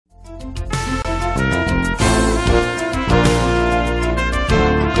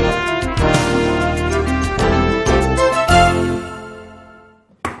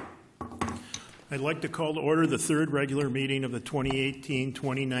I'd like to call to order the third regular meeting of the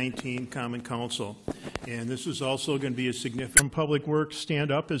 2018-2019 Common Council. And this is also going to be a significant public works.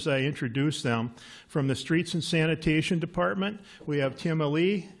 Stand up as I introduce them. From the Streets and Sanitation Department, we have Tim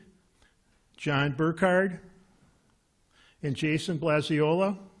Ali, John Burkhardt, and Jason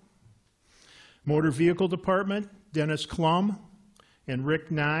Blaziola. Motor Vehicle Department, Dennis Klum and Rick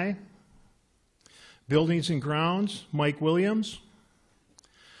Nye. Buildings and Grounds, Mike Williams.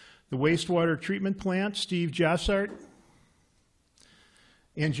 The Wastewater Treatment Plant, Steve Jossart.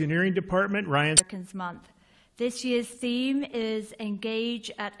 Engineering Department, Ryan. Month. This year's theme is Engage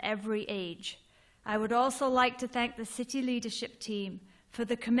at Every Age. I would also like to thank the city leadership team for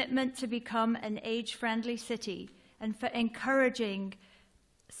the commitment to become an age-friendly city and for encouraging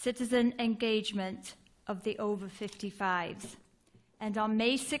citizen engagement of the over 55s. And on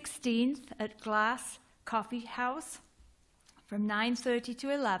May 16th at Glass Coffee House from 9:30 to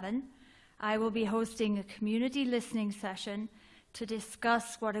 11, I will be hosting a community listening session to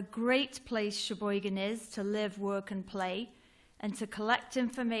discuss what a great place Sheboygan is to live, work, and play, and to collect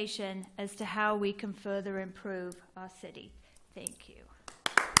information as to how we can further improve our city. Thank you.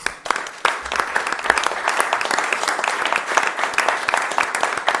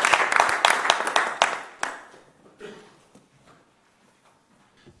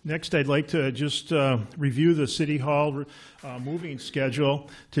 Next, I'd like to just review the City Hall moving schedule.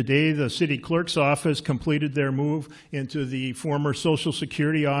 Today, the City Clerk's office completed their move into the former Social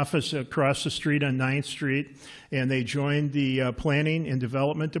Security office across the street on 9th Street, and they joined the Planning and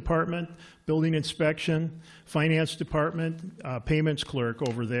Development Department, Building Inspection, Finance Department, Payments Clerk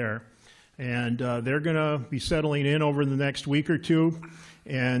over there. And they're going to be settling in over the next week or two.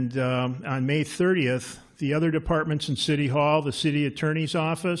 And on May 30th, the other departments in City Hall, the City Attorney's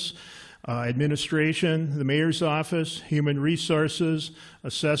Office, Administration, the Mayor's Office, Human Resources,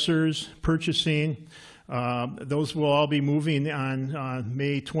 Assessors, Purchasing, those will all be moving on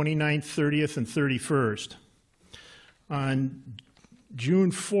May 29th, 30th, and 31st. On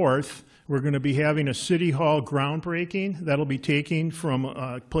June 4th, we're going to be having a City Hall groundbreaking. That'll be taking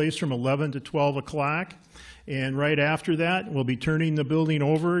place from 11 to 12 o'clock. And right after that, we'll be turning the building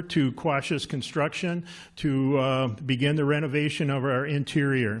over to Quash's Construction to begin the renovation of our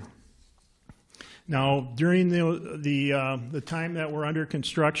interior. Now, during the time that we're under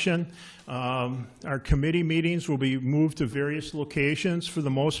construction, our committee meetings will be moved to various locations. For the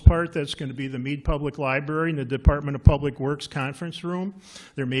most part, that's going to be the Meade Public Library and the Department of Public Works conference room.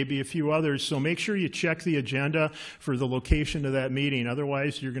 There may be a few others, so make sure you check the agenda for the location of that meeting.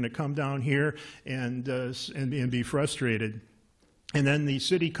 Otherwise, you're going to come down here and be frustrated. And then the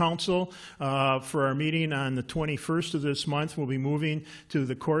City Council, for our meeting on the 21st of this month, will be moving to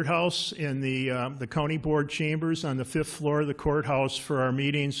the courthouse in the County Board chambers on the 5th floor of the courthouse for our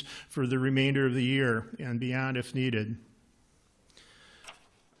meetings for the remainder of the year and beyond if needed.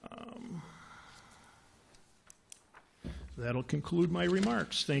 That'll conclude my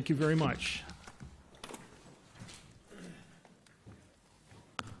remarks. Thank you very much.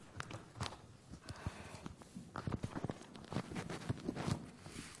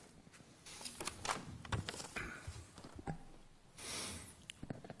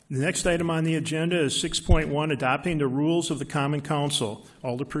 The next item on the agenda is 6.1, adopting the rules of the Common Council.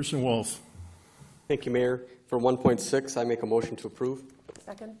 Alderperson Wolf. Thank you, Mayor. For 1.6, I make a motion to approve.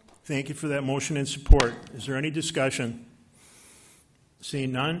 Second. Thank you for that motion and support. Is there any discussion?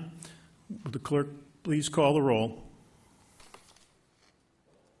 Seeing none, will the clerk please call the roll?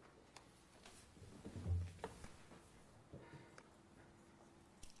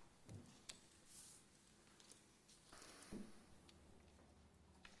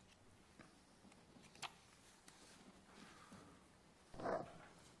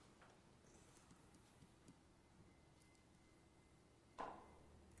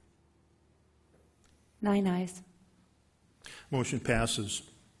 Nine ayes. Motion passes.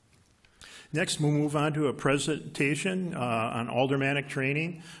 Next, we'll move on to a presentation on aldermanic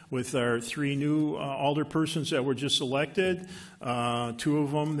training with our three new alderpersons that were just elected, two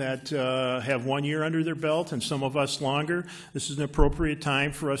of them that have 1 year under their belt and some of us longer. This is an appropriate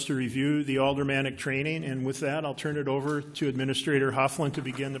time for us to review the aldermanic training, and with that, I'll turn it over to Administrator Hufflin to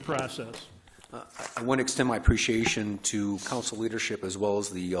begin the process. I want to extend my appreciation to council leadership as well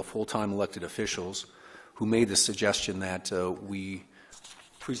as the full-time elected officials who made the suggestion that we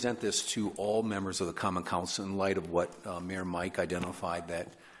present this to all members of the Common Council in light of what Mayor Mike identified, that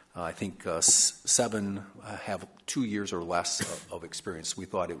I think 7 have 2 years or less of experience. We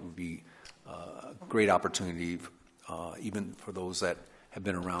thought it would be a great opportunity, even for those that have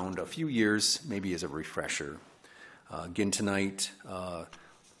been around a few years, maybe as a refresher. Again tonight,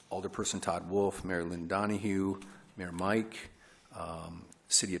 Alderperson Todd Wolf, Mary Lynn Donahue, Mayor Mike,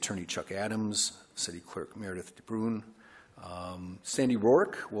 City Attorney Chuck Adams, City Clerk Meredith DeBrun. Sandy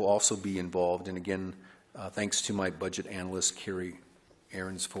Rourke will also be involved, and again, thanks to my budget analyst, Carrie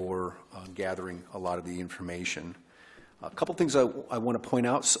Ahrens, for gathering a lot of the information. A couple things I want to point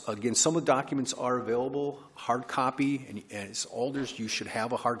out. Again, some of the documents are available, hard copy, and as alders, you should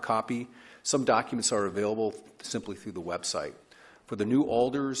have a hard copy. Some documents are available simply through the website. For the new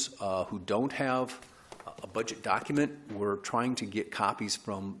alders who don't have a budget document, we're trying to get copies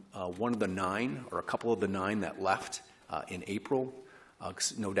from one of the 9 or a couple of the 9 that left in April.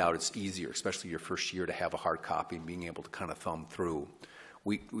 'Cause no doubt it's easier, especially your first year, to have a hard copy and being able to kind of thumb through.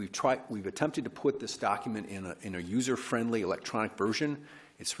 We've attempted to put this document in a user-friendly electronic version.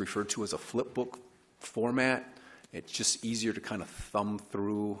 It's referred to as a flipbook format. It's just easier to kind of thumb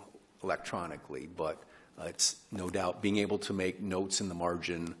through electronically, but it's no doubt being able to make notes in the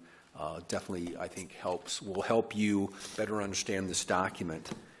margin definitely, I think, will help you better understand this document.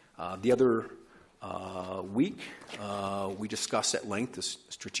 The other week, we discussed at length the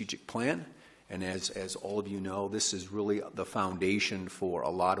strategic plan. And as all of you know, this is really the foundation for a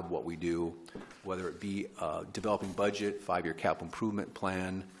lot of what we do, whether it be developing budget, 5-year capital improvement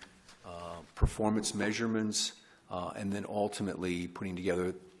plan, performance measurements, and then ultimately putting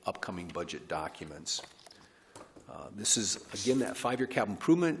together upcoming budget documents. This is, again, that 5-year capital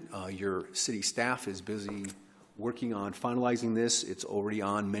improvement. Your city staff is busy working on finalizing this. It's already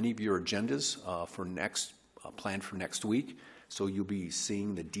on many of your agendas planned for next week. So you'll be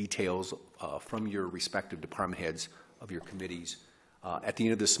seeing the details from your respective department heads of your committees. At the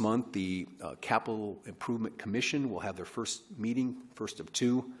end of this month, the Capital Improvement Commission will have their first meeting, first of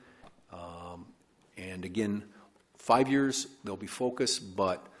 2. And again, 5 years, they'll be focused,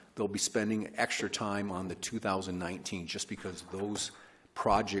 but they'll be spending extra time on the 2019 just because those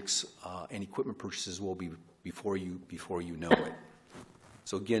projects and equipment purchases will be before you know it.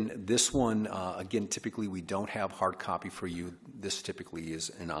 So again, this one, typically we don't have hard copy for you. This typically is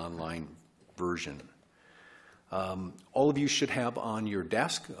an online version. All of you should have on your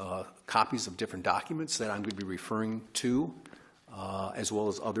desk copies of different documents that I'm going to be referring to, as well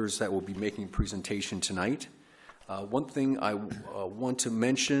as others that will be making a presentation tonight. One thing I want to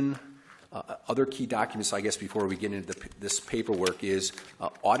mention, other key documents, I guess, before we get into this paperwork is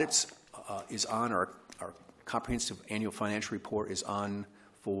audits is on our comprehensive annual financial report is on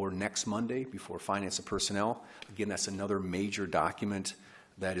for next Monday before Finance and Personnel. Again, that's another major document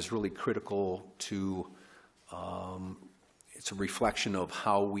that is really critical to, it's a reflection of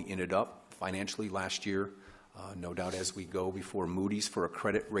how we ended up financially last year. No doubt as we go before Moody's for a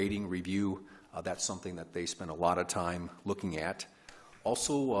credit rating review, that's something that they spend a lot of time looking at.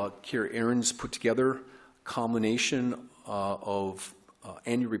 Also, Carrie Ahrens put together a culmination of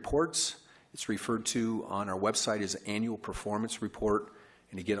annual reports. It's referred to on our website as annual performance report.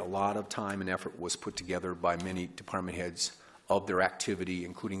 And again, a lot of time and effort was put together by many department heads of their activity,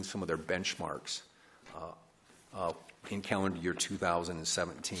 including some of their benchmarks in calendar year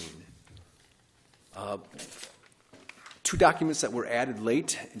 2017. 2 documents that were added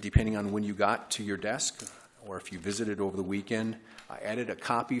late, depending on when you got to your desk or if you visited over the weekend. I added a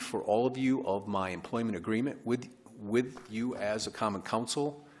copy for all of you of my employment agreement with you as a common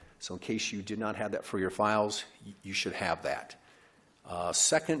council. So in case you did not have that for your files, you should have that.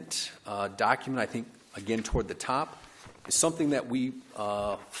 Second document, I think, again, toward the top, is something that we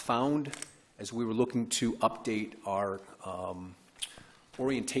found as we were looking to update our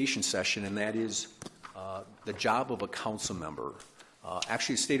orientation session, and that is the job of a council member.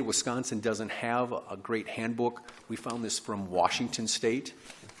 Actually, the state of Wisconsin doesn't have a great handbook. We found this from Washington State,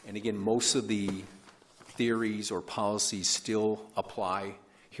 and again, most of the theories or policies still apply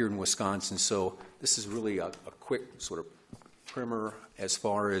here in Wisconsin. So this is really a quick sort of primer as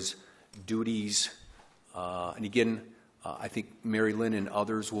far as duties. And again, I think Mary Lynn and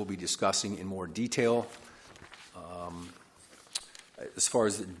others will be discussing in more detail. As far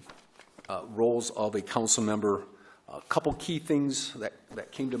as the roles of a council member, a couple key things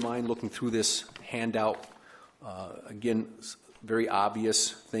that came to mind looking through this handout. Again, very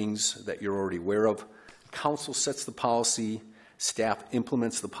obvious things that you're already aware of. Council sets the policy. Staff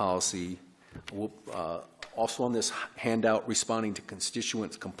implements the policy. Also on this handout, responding to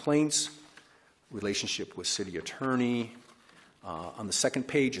constituents' complaints, relationship with city attorney. On the second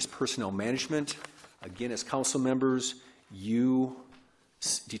page is personnel management. Again, as council members, you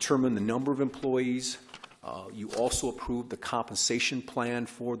determine the number of employees. You also approve the compensation plan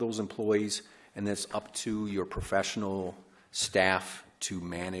for those employees, and that's up to your professional staff to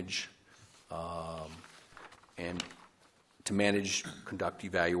manage and to manage, conduct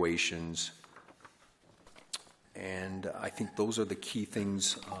evaluations. And I think those are the key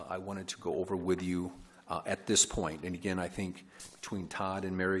things I wanted to go over with you at this point. And again, I think between Todd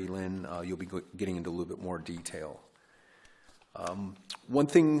and Mary Lynn, you'll be getting into a little bit more detail. One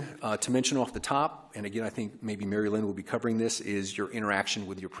thing to mention off the top, and again, I think maybe Mary Lynn will be covering this, is your interaction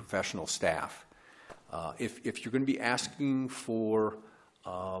with your professional staff. If you're going to be asking for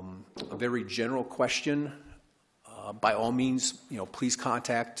a very general question, by all means, please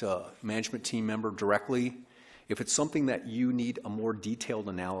contact a management team member directly. If it's something that you need a more detailed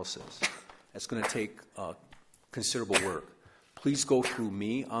analysis, that's going to take considerable work, please go through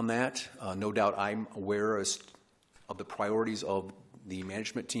me on that. No doubt I'm aware of the priorities of the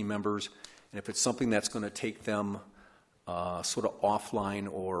management team members, and if it's something that's going to take them sort of offline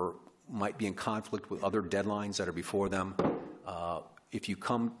or might be in conflict with other deadlines that are before them, if you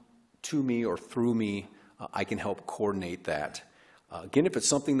come to me or through me, I can help coordinate that. Again, if it's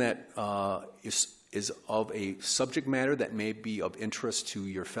something that is of a subject matter that may be of interest to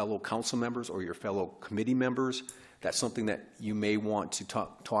your fellow council members or your fellow committee members, that's something that you may want to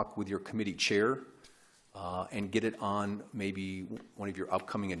talk with your committee chair and get it on maybe one of your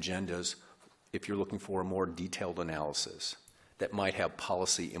upcoming agendas if you're looking for a more detailed analysis that might have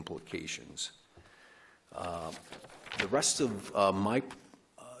policy implications. The rest of my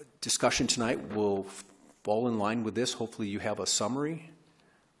discussion tonight will fall in line with this. Hopefully you have a summary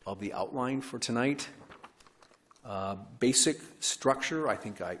of the outline for tonight. Basic structure, I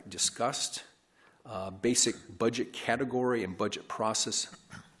think I discussed. Basic budget category and budget process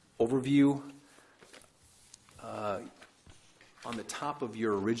overview. On the top of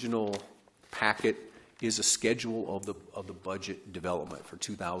your original packet is a schedule of the budget development for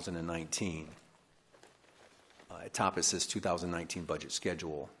 2019. At top it says 2019 budget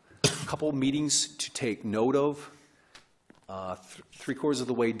schedule. A couple meetings to take note of. 3/4 of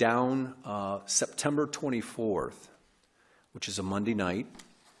the way down, September 24th, which is a Monday night.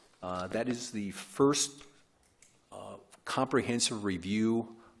 That is the first comprehensive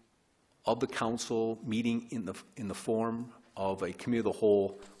review of the council meeting in the form of a committee of the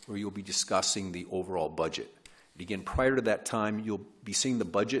whole, where you'll be discussing the overall budget. And again, prior to that time, you'll be seeing the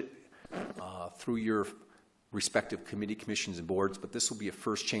budget through your respective committee, commissions, and boards, but this will be a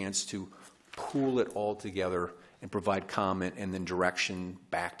first chance to pool it all together and provide comment and then direction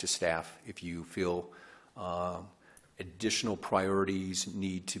back to staff if you feel additional priorities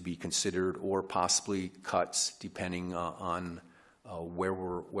need to be considered or possibly cuts depending on where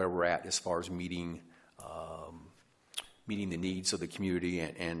we're at as far as meeting the needs of the community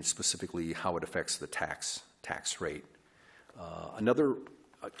and specifically how it affects the tax rate. Another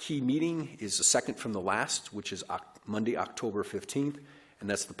key meeting is the second from the last, which is Monday, October 15th, and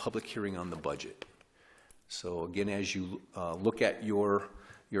that's the public hearing on the budget. So again, as you look at your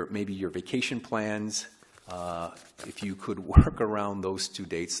maybe your vacation plans, if you could work around those two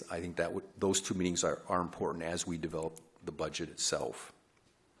dates, I think that those two meetings are important as we develop the budget itself.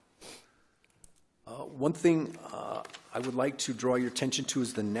 One thing I would like to draw your attention to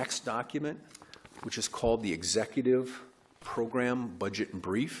is the next document, which is called the Executive Program Budget and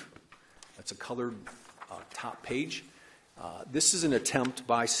Brief. That's a colored top page. This is an attempt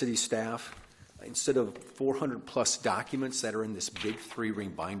by city staff, instead of 400 plus documents that are in this big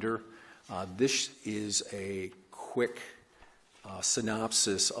 3-ring binder, this is a quick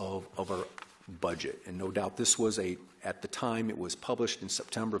synopsis of our budget. And no doubt this was at the time it was published in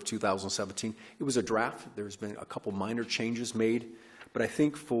September of 2017, it was a draft. There's been a couple minor changes made, but I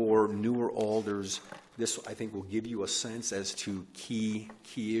think for newer alders, this I think will give you a sense as to key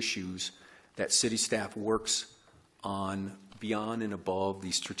issues that city staff works on beyond and above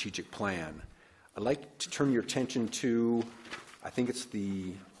the strategic plan. I'd like to turn your attention to, I think it's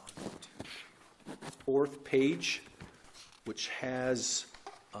the 4th page, which has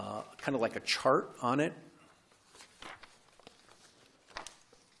kind of like a chart on it.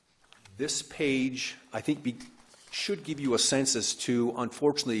 This page, I think, should give you a sense as to,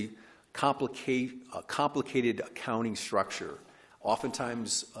 unfortunately, complicated accounting structure.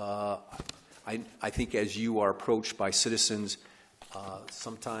 Oftentimes, I think as you are approached by citizens,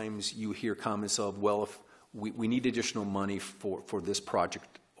 sometimes you hear comments of, well, if we need additional money for this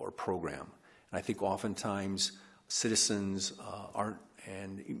project or program. And I think oftentimes citizens aren't,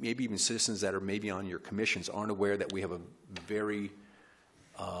 and maybe even citizens that are maybe on your commissions aren't aware that we have a very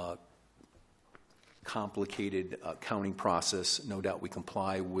complicated accounting process. No doubt we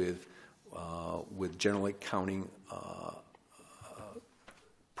comply with general accounting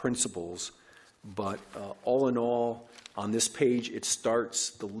principles, but all in all, on this page, it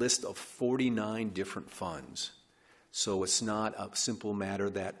starts the list of 49 different funds. So it's not a simple matter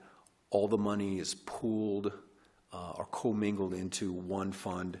that all the money is pooled or commingled into one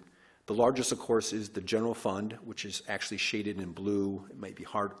fund. The largest, of course, is the general fund, which is actually shaded in blue. It might be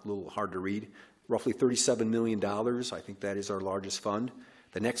a little hard to read. Roughly $37 million. I think that is our largest fund.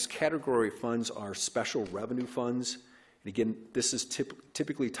 The next category of funds are special revenue funds. And again, this is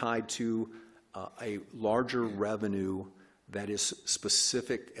typically tied to a larger revenue that is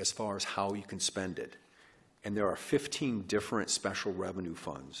specific as far as how you can spend it. And there are 15 different special revenue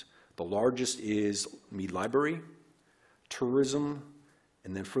funds. The largest is Mead Library, tourism,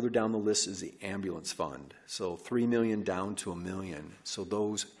 and then further down the list is the ambulance fund. So $3 million down to $1 million. So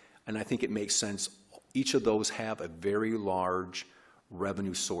those, and I think it makes sense, each of those have a very large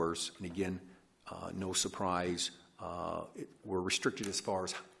revenue source. And again, no surprise, we're restricted as far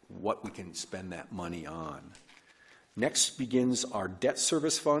as what we can spend that money on. Next begins our debt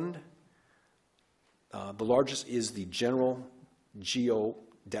service fund. The largest is the general GO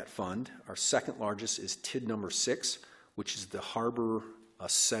debt fund. Our second largest is TID number 6, which is the harbor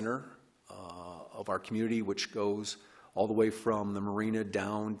center of our community, which goes all the way from the marina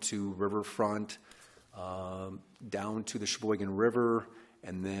down to riverfront, down to the Sheboygan River,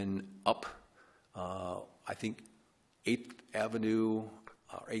 and then up, I think, 8th Avenue,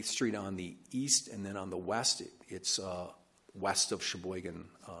 8th Street on the east, and then on the west, it's west of Sheboygan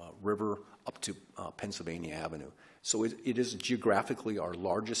River up to Pennsylvania Avenue. So it is geographically our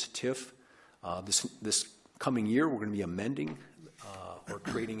largest TIF. This coming year, we're going to be amending or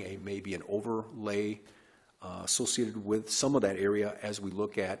creating maybe an overlay associated with some of that area as we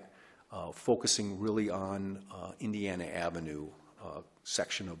look at focusing really on Indiana Avenue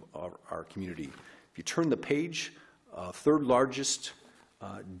section of our community. If you turn the page, third largest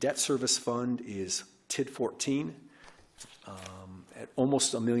debt service fund is TID 14 at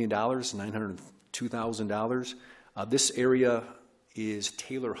almost $1 million, $902,000. This area is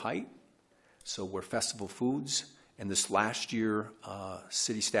Taylor Height, so we're Festival Foods. And this last year,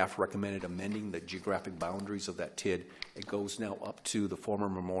 city staff recommended amending the geographic boundaries of that TID. It goes now up to the former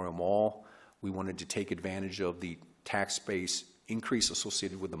Memorial Mall. We wanted to take advantage of the tax base increase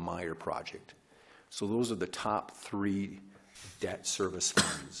associated with the Meyer project. So those are the top 3 debt service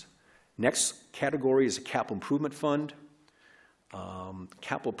funds. Next category is a capital improvement fund.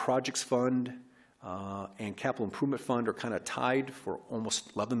 Capital projects fund and capital improvement fund are kind of tied for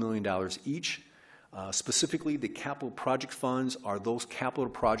almost $11 million each. Specifically, the capital project funds are those capital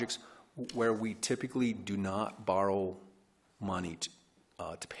projects where we typically do not borrow money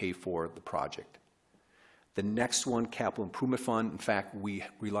to pay for the project. The next one, capital improvement fund, in fact, we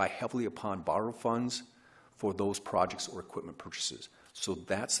rely heavily upon borrowed funds for those projects or equipment purchases. So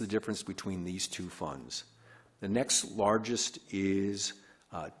that's the difference between these two funds. The next largest is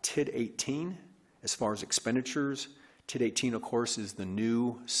TID 18 as far as expenditures. TID 18, of course, is the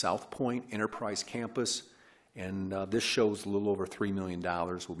new South Point Enterprise Campus, and this shows a little over $3 million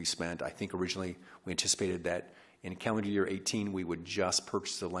will be spent. I think originally we anticipated that in calendar year 18 we would just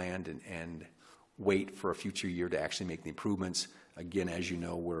purchase the land and wait for a future year to actually make the improvements. Again, as you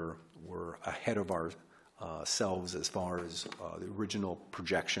know, we're ahead of ourselves as far as the original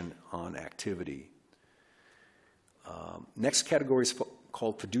projection on activity. Next category is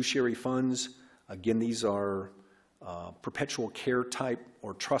called fiduciary funds. Again, these are perpetual care type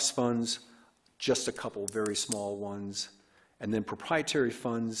or trust funds, just a couple very small ones. And then proprietary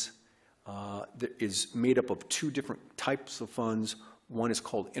funds that is made up of 2 different types of funds. One is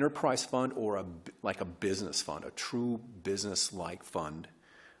called enterprise fund or like a business fund, a true business-like fund.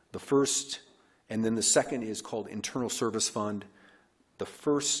 The first, and then the second is called internal service fund. The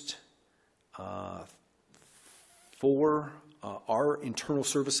first 4 are internal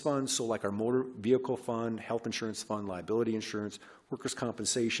service funds, so like our motor vehicle fund, health insurance fund, liability insurance, workers'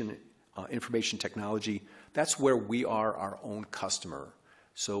 compensation, information technology. That's where we are our own customer.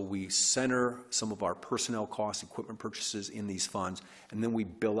 So we center some of our personnel costs, equipment purchases in these funds, and then we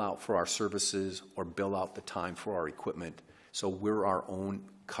bill out for our services or bill out the time for our equipment. So we're our own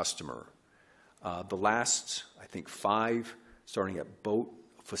customer. The last, I think, 5, starting at boat,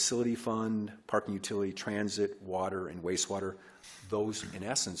 facility fund, parking utility, transit, water, and wastewater, those, in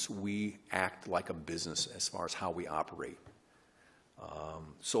essence, we act like a business as far as how we operate.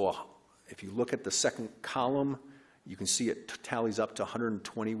 So if you look at the second column, you can see it tallies up to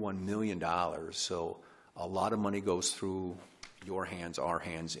 $121 million. So a lot of money goes through your hands, our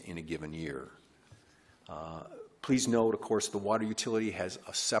hands, in a given year. Please note, of course, the water utility has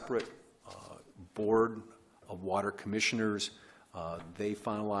a separate board of water commissioners. They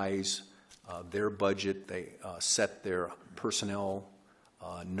finalize their budget. They set their personnel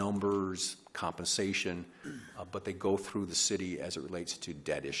numbers, compensation, but they go through the city as it relates to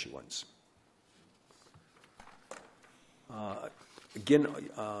debt issuance. Again,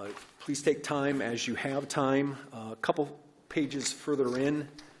 please take time as you have time. A couple pages further in,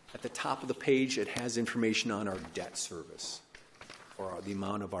 at the top of the page, it has information on our debt service, or the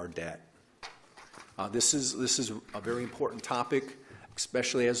amount of our debt. This is a very important topic,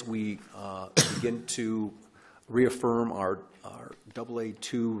 especially as we begin to reaffirm our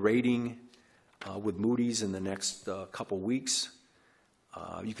AA2 rating with Moody's in the next couple weeks.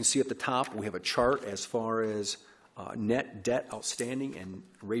 You can see at the top we have a chart as far as net debt outstanding and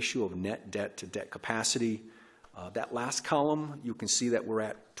ratio of net debt to debt capacity. That last column, you can see that we're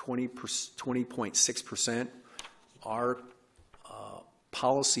at 20.6%. Our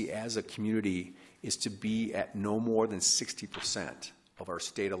policy as a community is to be at no more than 60% of our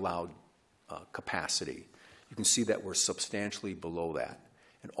state allowed capacity. You can see that we're substantially below that.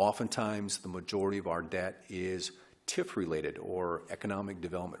 And oftentimes the majority of our debt is TIF related or economic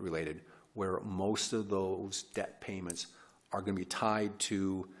development related, where most of those debt payments are going to be tied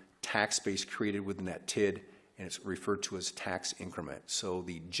to tax base created within that TID, and it's referred to as tax increment. So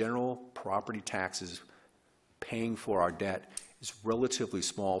the general property taxes paying for our debt is relatively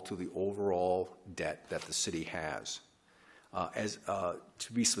small to the overall debt that the city has.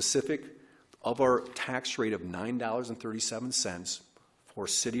 To be specific, of our tax rate of $9.37 for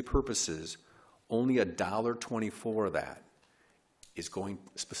city purposes, only $1.24 of that is going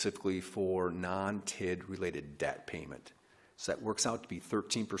specifically for non-TID related debt payment. So that works out to be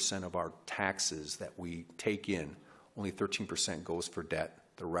 13% of our taxes that we take in. Only 13% goes for debt.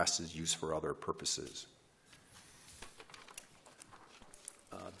 The rest is used for other purposes.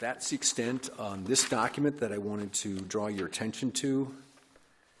 That's the extent on this document that I wanted to draw your attention to.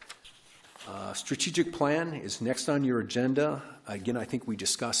 Strategic plan is next on your agenda. Again, I think we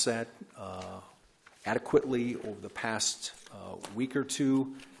discussed that adequately over the past week or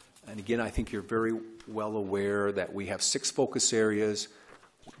two. And again, I think you're very well aware that we have 6 focus areas,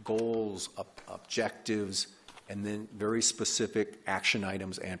 goals, objectives, and then very specific action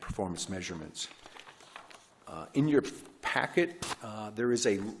items and performance measurements. In your packet, there is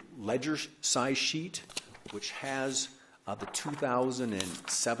a ledger size sheet which has the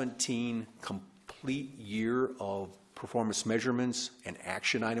 2017 complete year of performance measurements and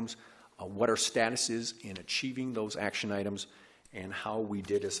action items, what our status is in achieving those action items, and how we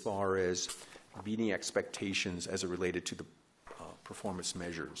did as far as meeting expectations as it related to the performance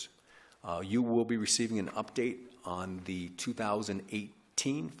measures. You will be receiving an update on the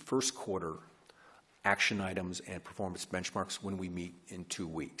 2018 first quarter action items and performance benchmarks when we meet in 2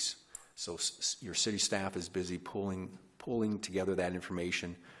 weeks. So your city staff is busy pulling together that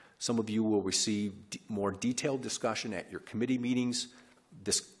information. Some of you will receive more detailed discussion at your committee meetings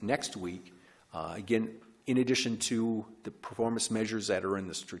this next week. Again, in addition to the performance measures that are in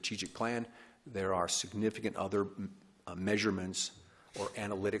the strategic plan, there are significant other measurements or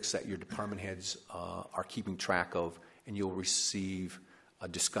analytics that your department heads are keeping track of, and you'll receive a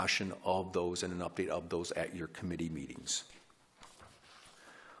discussion of those and an update of those at your committee meetings.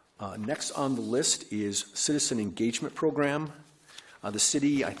 Next on the list is Citizen Engagement Program. The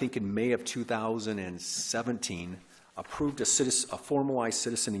city, I think in May of 2017, approved a formalized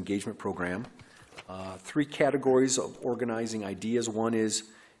citizen engagement program. 3 categories of organizing ideas. One is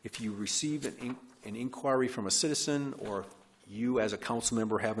if you receive an inquiry from a citizen, or you as a council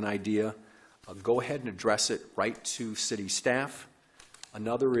member have an idea, go ahead and address it right to city staff.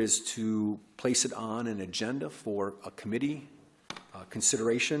 Another is to place it on an agenda for a committee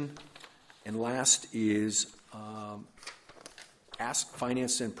consideration. And last is ask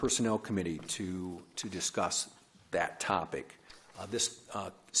Finance and Personnel Committee to discuss that topic. This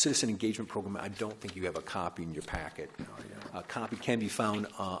citizen engagement program, I don't think you have a copy in your packet. A copy can be found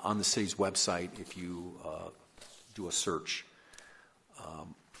on the city's website if you do a search.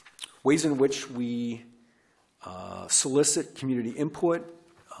 Ways in which we solicit community input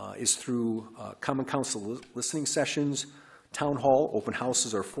is through Common Council listening sessions, town hall, open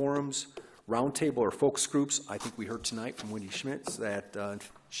houses or forums, roundtable or focus groups. I think we heard tonight from Wendy Schmitz that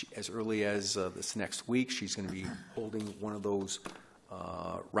as early as this next week, she's going to be holding one of those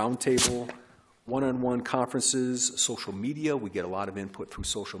roundtable, one-on-one conferences, social media. We get a lot of input through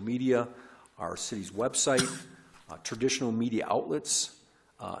social media, our city's website, traditional media outlets,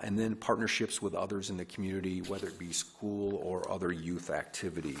 and then partnerships with others in the community, whether it be school or other youth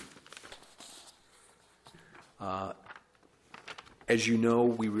activity. As you know,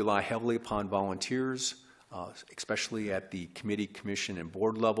 we rely heavily upon volunteers, especially at the committee, commission, and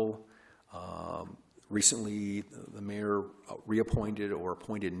board level. Recently, the mayor reappointed or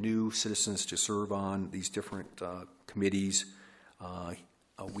appointed new citizens to serve on these different committees.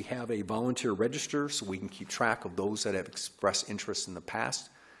 We have a volunteer register so we can keep track of those that have expressed interest in the past.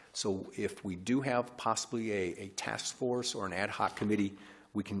 So if we do have possibly a task force or an ad hoc committee,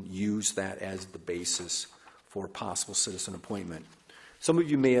 we can use that as the basis for possible citizen appointment. Some of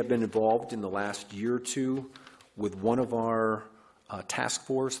you may have been involved in the last year or two with one of our task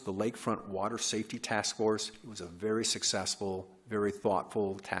force, the Lakefront Water Safety Task Force. It was a very successful, very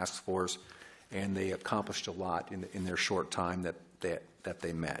thoughtful task force, and they accomplished a lot in their short time that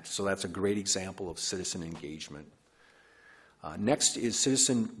they met. So that's a great example of citizen engagement. Next is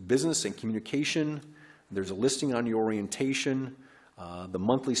citizen business and communication. There's a listing on your orientation. The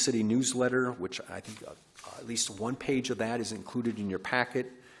monthly city newsletter, which I think at least one page of that is included in your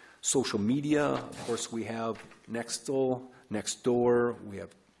packet. Social media, of course, we have Nextdoor, we have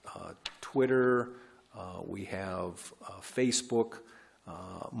Twitter, we have Facebook.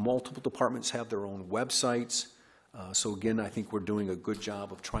 Multiple departments have their own websites. So again, I think we're doing a good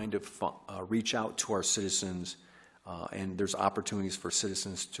job of trying to reach out to our citizens, and there's opportunities for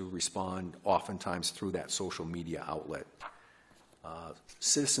citizens to respond oftentimes through that social media outlet.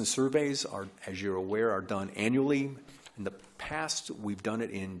 Citizen surveys are, as you're aware, are done annually. In the past, we've done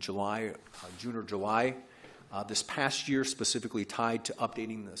it in July, June or July. This past year, specifically tied to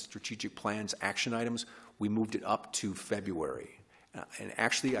updating the strategic plan's action items, we moved it up to February. And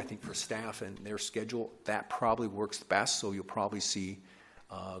actually, I think for staff and their schedule, that probably works best. So you'll probably see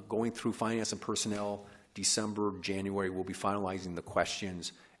going through finance and personnel, December, January, we'll be finalizing the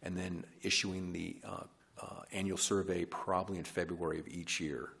questions and then issuing the annual survey probably in February of each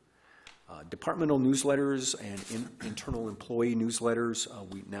year. Departmental newsletters and internal employee newsletters,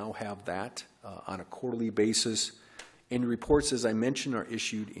 we now have that on a quarterly basis. And reports, as I mentioned, are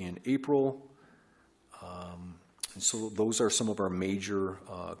issued in April. And so those are some of our major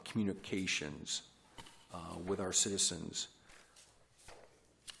communications with our citizens.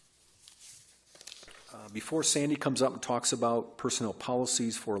 Before Sandy comes up and talks about personnel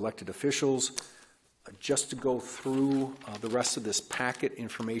policies for elected officials, just to go through the rest of this packet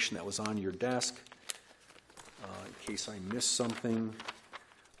information that was on your desk, in case I missed something.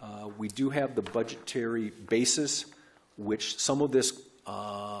 We do have the budgetary basis, which some of this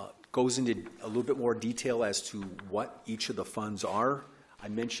goes into a little bit more detail as to what each of the funds are. I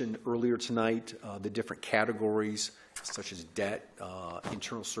mentioned earlier tonight the different categories, such as debt,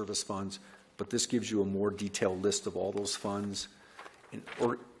 internal service funds, but this gives you a more detailed list of all those funds. An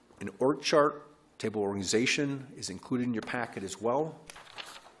org chart, table organization is included in your packet as well.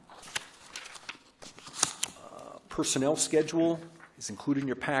 Personnel schedule is included in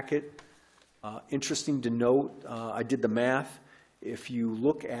your packet. Interesting to note, I did the math. If you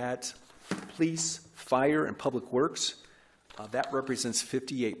look at police, fire, and public works, that represents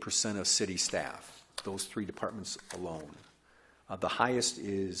 58% of city staff, those three departments alone. The highest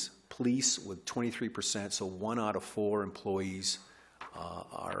is police with 23%, so 1 out of 4 employees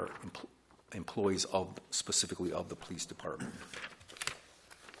are employees specifically of the police department.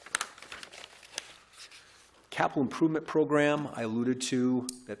 Capital improvement program, I alluded to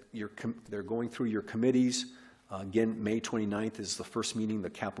that they're going through your committees. Again, May 29th is the first meeting of the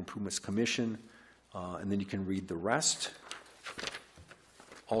Capital Improvements Commission, and then you can read the rest.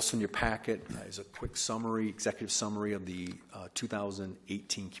 Also in your packet is a quick summary, executive summary of the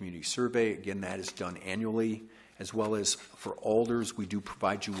 2018 community survey. Again, that is done annually, as well as for alders, we do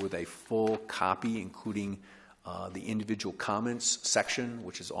provide you with a full copy, including the individual comments section,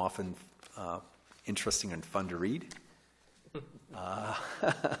 which is often interesting and fun to read.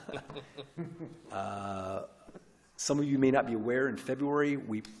 Some of you may not be aware, in February,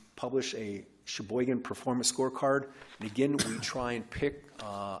 we publish a Sheboygan performance scorecard. And again, we try and pick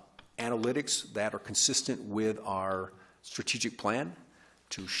analytics that are consistent with our strategic plan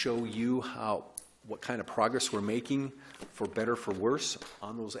to show you what kind of progress we're making, for better, for worse,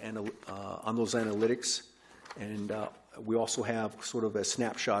 on those analytics. And we also have sort of a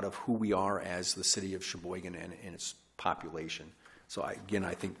snapshot of who we are as the city of Sheboygan and its population. So again,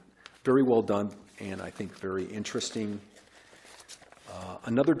 I think very well done, and I think very interesting.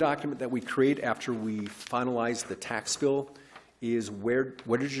 Another document that we create after we finalize the tax bill is where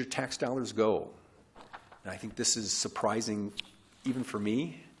does your tax dollars go? And I think this is surprising even for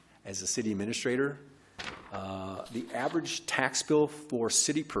me as a city administrator. The average tax bill for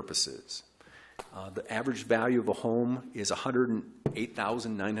city purposes, the average value of a home is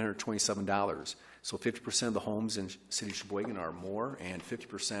 $108,927. So 50% of the homes in City of Sheboygan are more, and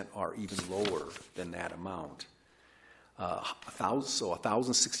 50% are even lower than that amount. So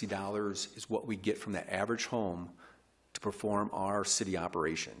 $1,060 is what we get from that average home to perform our city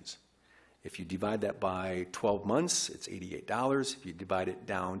operations. If you divide that by 12 months, it's $88. If you divide it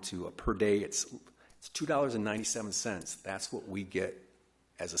down to a per day, it's $2.97. That's what we get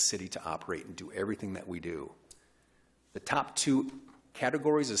as a city to operate and do everything that we do. The top two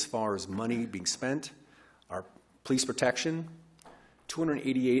categories as far as money being spent are police protection.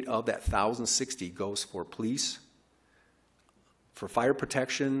 288 of that 1,060 goes for police. For fire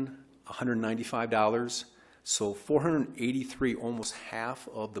protection, $195. So $483, almost half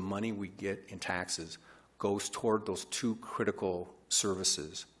of the money we get in taxes goes toward those two critical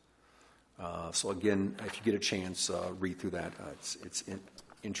services. So again, if you get a chance, read through that. It's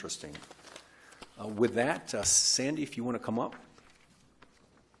interesting. With that, Sandy, if you want to come up.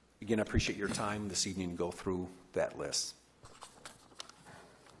 Again, I appreciate your time this evening to go through that list.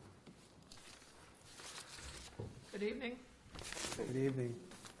 Good evening. Good evening.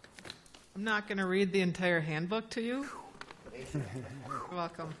 I'm not going to read the entire handbook to you. You're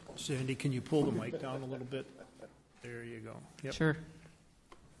welcome. Sandy, can you pull the mic down a little bit? There you go. Yep. Sure.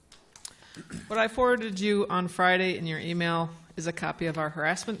 What I forwarded you on Friday in your email is a copy of our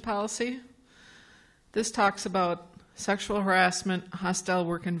harassment policy. This talks about sexual harassment, hostile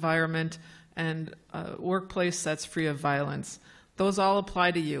work environment, and a workplace that's free of violence. Those all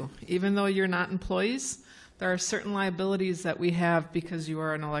apply to you. Even though you're not employees, there are certain liabilities that we have because you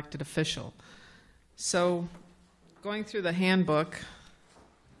are an elected official. So, going through the handbook,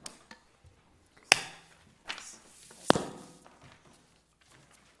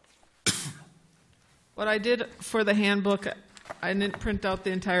 what I did for the handbook, I didn't print out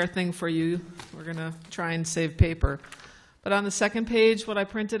the entire thing for you. We're going to try and save paper. But on the second page, what I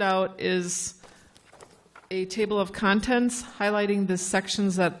printed out is a table of contents highlighting the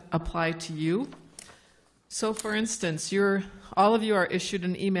sections that apply to you. So, for instance, all of you are issued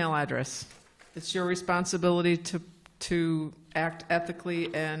an email address. It's your responsibility to act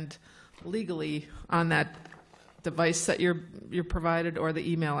ethically and legally on that device that you're provided or the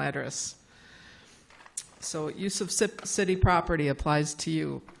email address. So, use of city property applies to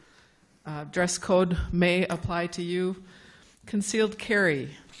you. Dress code may apply to you. Concealed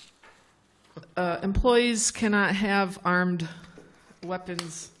carry. Employees cannot have armed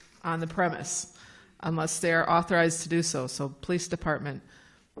weapons on the premise unless they are authorized to do so, so police department.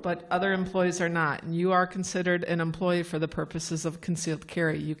 But other employees are not, and you are considered an employee for the purposes of concealed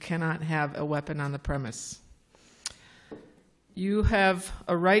carry. You cannot have a weapon on the premise. You have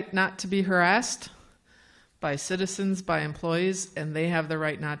a right not to be harassed by citizens, by employees, and they have the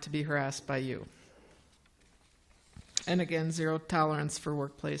right not to be harassed by you. And again, zero tolerance for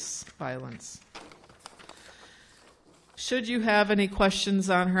workplace violence. Should you have any questions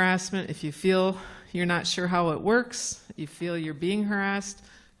on harassment, if you feel you're not sure how it works, you feel you're being harassed,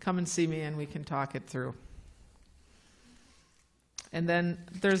 come and see me and we can talk it through. And then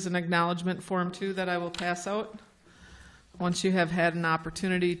there's an acknowledgement form too that I will pass out. Once you have had an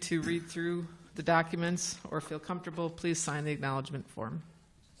opportunity to read through the documents or feel comfortable, please sign the acknowledgement form.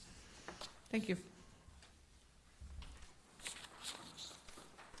 Thank you.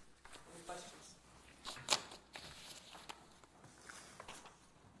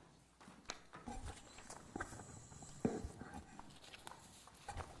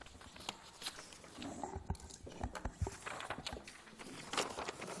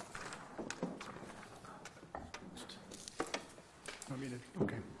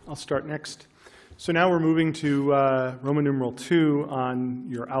 Okay, I'll start next. So now we're moving to Roman numeral 2 on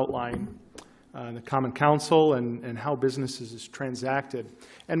your outline, the Common Council and how businesses is transacted.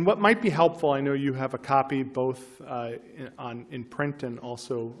 And what might be helpful, I know you have a copy both in print and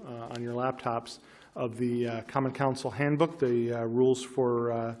also on your laptops of the Common Council handbook, the rules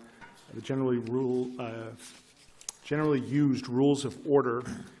for the generally used rules of order,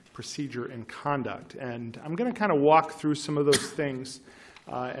 procedure, and conduct. And I'm going to kind of walk through some of those things,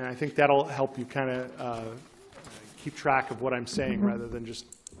 and I think that'll help you kind of keep track of what I'm saying rather than just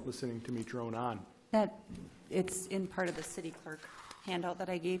listening to me drone on. It's in part of the city clerk handout that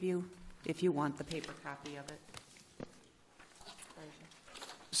I gave you, if you want the paper copy of it.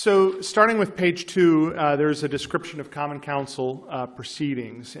 So starting with page 2, there's a description of Common Council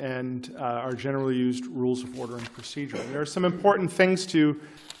proceedings and our generally used rules of order and procedure. And there are some important things to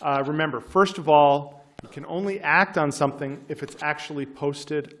remember. First of all, you can only act on something if it's actually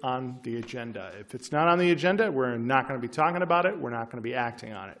posted on the agenda. If it's not on the agenda, we're not going to be talking about it. We're not going to be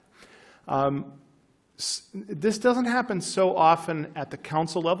acting on it. This doesn't happen so often at the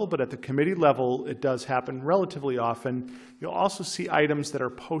council level, but at the committee level, it does happen relatively often. You'll also see items that are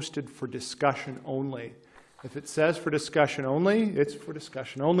posted for discussion only. If it says for discussion only, it's for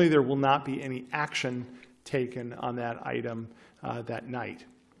discussion only. There will not be any action taken on that item that night.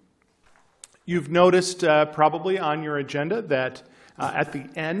 You've noticed probably on your agenda that at the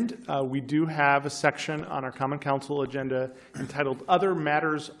end, we do have a section on our Common Council agenda entitled Other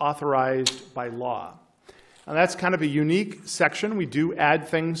Matters Authorized by Law. Now, that's kind of a unique section. We do add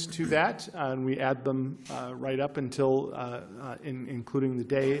things to that, and we add them right up until including the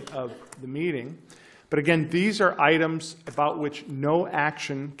day of the meeting. But again, these are items about which no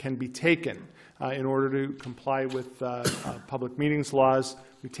action can be taken. In order to comply with public meetings laws,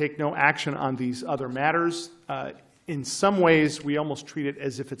 we take no action on these other matters. In some ways, we almost treat it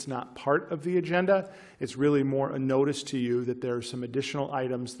as if it's not part of the agenda. It's really more a notice to you that there are some additional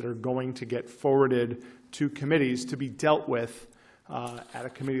items that are going to get forwarded to committees to be dealt with at a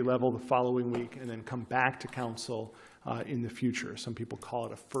committee level the following week and then come back to council in the future. Some people call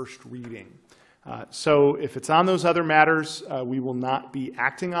it a first reading. So if it's on those other matters, we will not be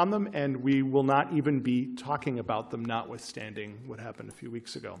acting on them, and we will not even be talking about them, notwithstanding what happened a few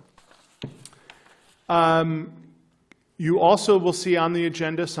weeks ago. You also will see on the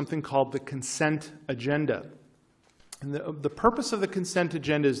agenda something called the consent agenda. And the purpose of the consent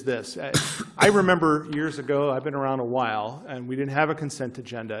agenda is this. I remember years ago, I've been around a while, and we didn't have a consent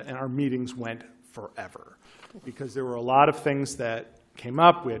agenda, and our meetings went forever because there were a lot of things that came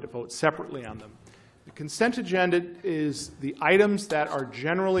up. We had to vote separately on them. The consent agenda is the items that are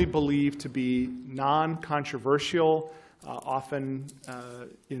generally believed to be non-controversial, often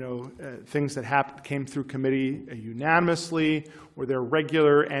things that came through committee unanimously, or they're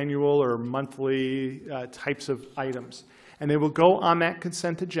regular, annual, or monthly types of items. And they will go on that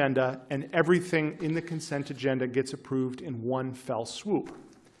consent agenda, and everything in the consent agenda gets approved in one fell swoop.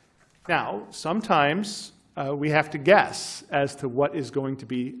 Now, sometimes we have to guess as to what is going to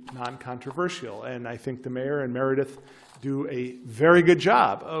be non-controversial, and I think the mayor and Meredith do a very good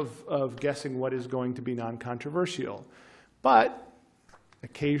job of guessing what is going to be non-controversial. But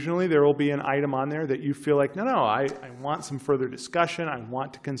occasionally there will be an item on there that you feel like, no, I want some further discussion, I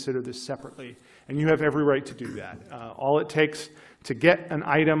want to consider this separately, and you have every right to do that. All it takes to get an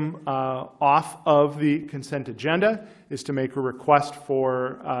item off of the consent agenda is to make a request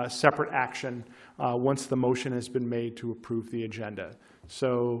for separate action once the motion has been made to approve the agenda.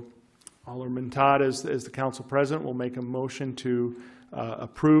 So Alderman Todd, as the council president, will make a motion to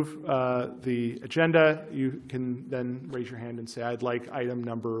approve the agenda. You can then raise your hand and say, I'd like item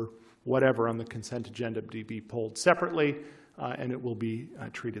number whatever on the consent agenda to be pulled separately, and it will be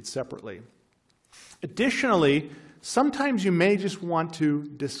treated separately. Additionally, sometimes you may just want to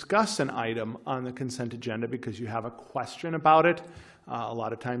discuss an item on the consent agenda because you have a question about it. A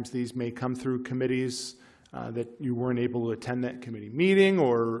lot of times these may come through committees that you weren't able to attend that committee meeting,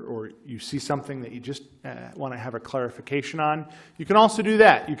 or you see something that you just want to have a clarification on. You can also do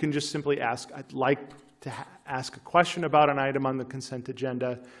that. You can just simply ask, I'd like to ask a question about an item on the consent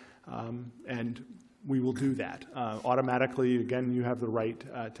agenda, and we will do that. Automatically, again, you have the right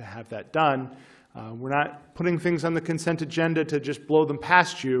to have that done. We're not putting things on the consent agenda to just blow them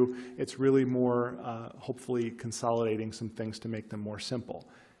past you. It's really more hopefully consolidating some things to make them more simple.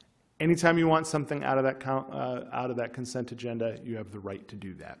 Anytime you want something out of that consent agenda, you have the right to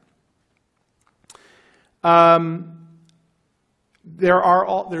do that.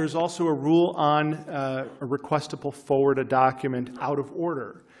 There's also a rule on a request to pull forward a document out of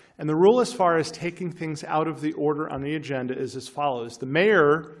order. And the rule as far as taking things out of the order on the agenda is as follows. The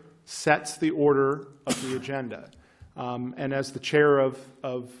mayor sets the order of the agenda. And as the chair of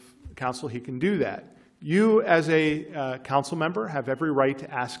council, he can do that. You, as a council member, have every right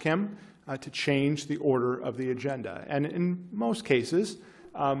to ask him to change the order of the agenda. And in most cases,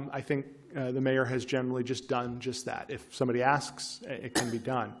 I think the mayor has generally just done just that. If somebody asks, it can be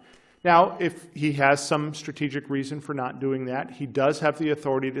done. Now, if he has some strategic reason for not doing that, he does have the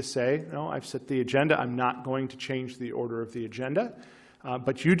authority to say, no, I've set the agenda, I'm not going to change the order of the agenda.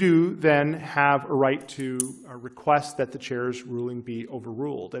 But you do then have a right to request that the chair's ruling be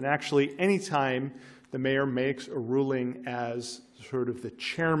overruled. And actually, anytime the mayor makes a ruling as sort of the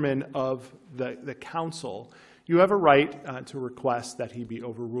chairman of the council, you have a right to request that he be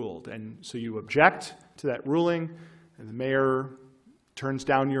overruled. And so you object to that ruling, and the mayor turns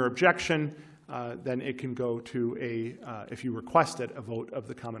down your objection, then it can go to if you request it, a vote of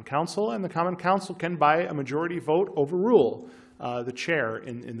the Common Council, and the Common Council can, by a majority vote, overrule the chair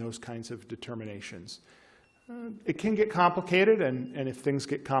in those kinds of determinations. It can get complicated, and if things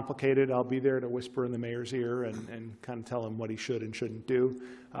get complicated, I'll be there to whisper in the mayor's ear and kind of tell him what he should and shouldn't do,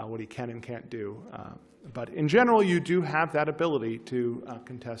 what he can and can't do. But in general, you do have that ability to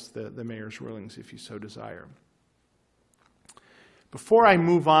contest the mayor's rulings if you so desire. Before I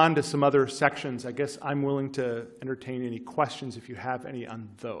move on to some other sections, I guess I'm willing to entertain any questions if you have any on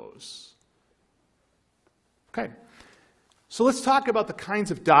those. Okay. So let's talk about the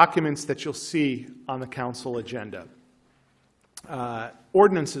kinds of documents that you'll see on the council agenda.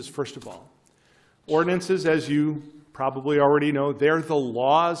 Ordinances, first of all. Ordinances, as you probably already know, they're the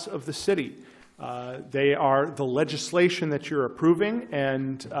laws of the city. They are the legislation that you're approving,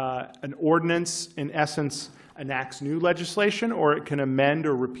 and an ordinance, in essence, enacts new legislation, or it can amend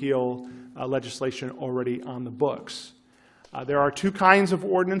or repeal legislation already on the books. There are two kinds of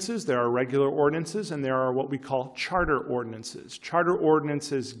ordinances. There are regular ordinances, and there are what we call charter ordinances. Charter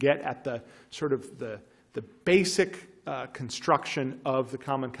ordinances get at the sort of the basic construction of the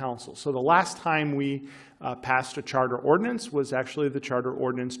Common Council. So the last time we passed a charter ordinance was actually the charter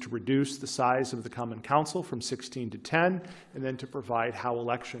ordinance to reduce the size of the Common Council from 16 to 10, and then to provide how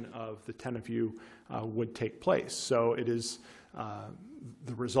election of the 10 of you would take place. So it is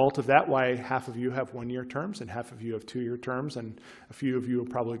the result of that why half of you have one-year terms and half of you have two-year terms, and a few of you are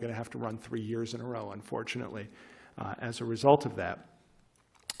probably going to have to run 3 years in a row, unfortunately, as a result of that.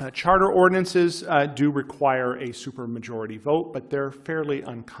 Charter ordinances do require a supermajority vote, but they're fairly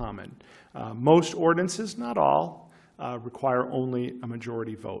uncommon. Most ordinances, not all, require only a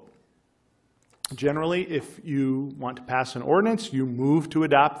majority vote. Generally, if you want to pass an ordinance, you move to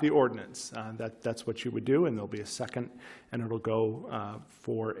adopt the ordinance. That's what you would do, and there'll be a second, and it'll go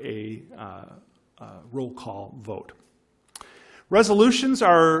for a roll call vote. Resolutions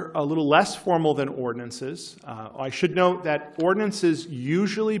are a little less formal than ordinances. I should note that ordinances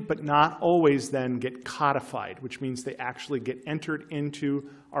usually, but not always, then get codified, which means they actually get entered into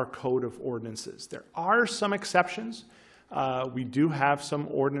our code of ordinances. There are some exceptions. We do have some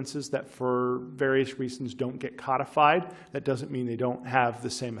ordinances that for various reasons don't get codified. That doesn't mean they don't have the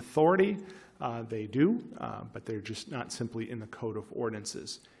same authority. They do, but they're just not simply in the code of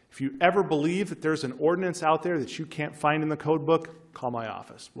ordinances. If you ever believe that there's an ordinance out there that you can't find in the code book, call my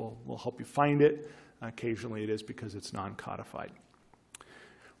office. We'll help you find it. Occasionally it is because it's non-codified.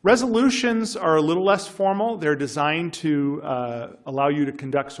 Resolutions are a little less formal. They're designed to allow you to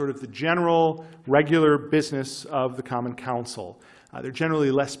conduct sort of the general, regular business of the Common Council. They're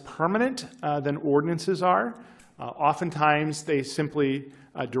generally less permanent than ordinances are. Oftentimes they simply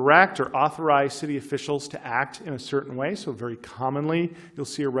direct or authorize city officials to act in a certain way. So very commonly, you'll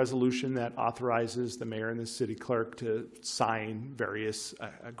see a resolution that authorizes the mayor and the city clerk to sign various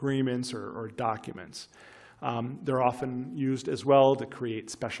agreements or documents. They're often used as well to create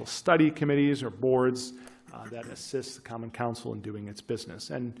special study committees or boards that assist the Common Council in doing its business.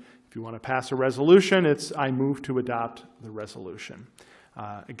 And if you want to pass a resolution, it's I move to adopt the resolution.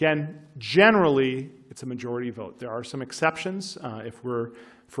 Again, generally, it's a majority vote. There are some exceptions. If we're,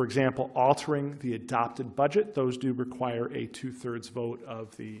 for example, altering the adopted budget, those do require a 2/3 vote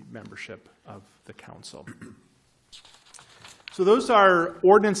of the membership of the council. So those are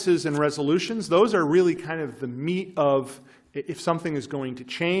ordinances and resolutions. Those are really kind of the meat of if something is going to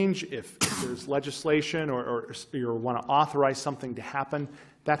change, if there's legislation or you want to authorize something to happen,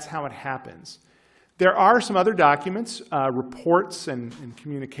 that's how it happens. There are some other documents. Reports and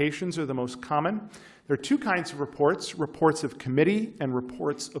communications are the most common. There are two kinds of reports, reports of committee and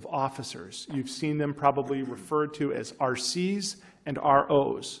reports of officers. You've seen them probably referred to as RCs and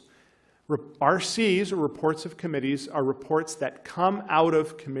ROs. RCs, or reports of committees, are reports that come out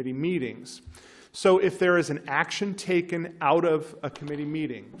of committee meetings. So if there is an action taken out of a committee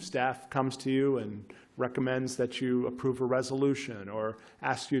meeting, staff comes to you and recommends that you approve a resolution or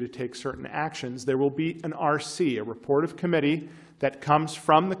asks you to take certain actions, there will be an RC, a report of committee, that comes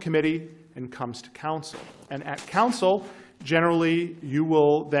from the committee and comes to council. And at council, generally, you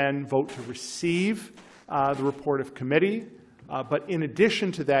will then vote to receive the report of committee, but in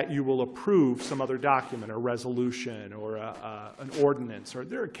addition to that, you will approve some other document, a resolution or an ordinance, or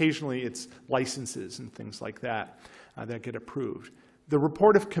there occasionally it's licenses and things like that that get approved. The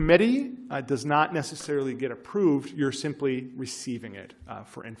report of committee does not necessarily get approved. You're simply receiving it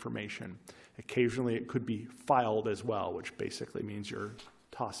for information. Occasionally it could be filed as well, which basically means you're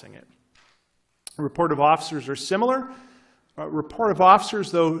tossing it. Report of officers are similar. Report of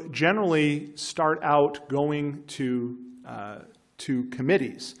officers, though, generally start out going to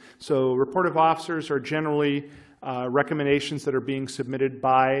committees. So report of officers are generally recommendations that are being submitted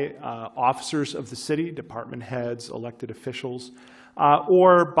by officers of the city, department heads, elected officials.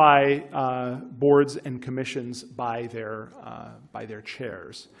 or by boards and commissions by their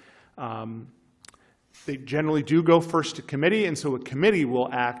chairs. They generally do go first to committee, and so a committee will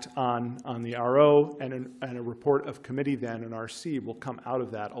act on the RO, and a report of committee then, an RC, will come out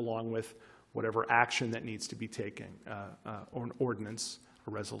of that along with whatever action that needs to be taken, or an ordinance,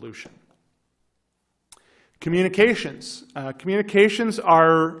 a resolution. Communications. Communications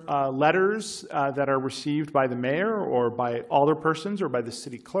are letters that are received by the mayor or by alderpersons or by the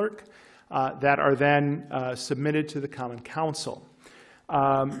city clerk that are then submitted to the Common Council.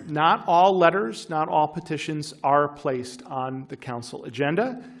 Not all letters, not all petitions are placed on the council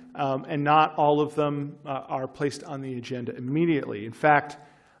agenda, and not all of them are placed on the agenda immediately. In fact,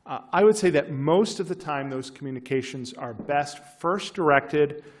 I would say that most of the time those communications are best first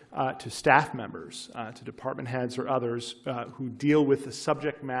directed to staff members, to department heads or others who deal with the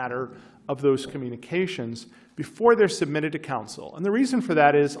subject matter of those communications before they're submitted to council. And the reason for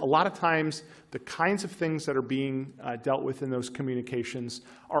that is a lot of times the kinds of things that are being dealt with in those communications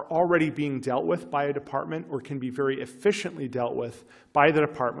are already being dealt with by a department or can be very efficiently dealt with by the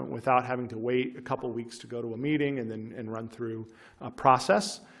department without having to wait a couple weeks to go to a meeting and run through a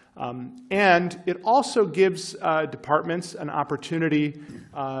process. And it also gives departments an opportunity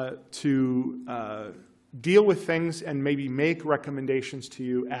to deal with things and maybe make recommendations to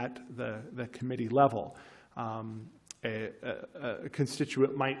you at the committee level. A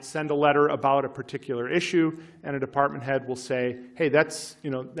constituent might send a letter about a particular issue, and a department head will say, hey, that's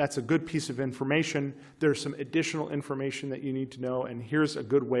a good piece of information. There's some additional information that you need to know, and here's a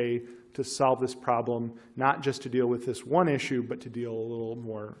good way to solve this problem, not just to deal with this one issue, but to deal a little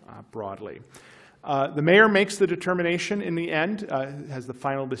more broadly. The mayor makes the determination in the end, has the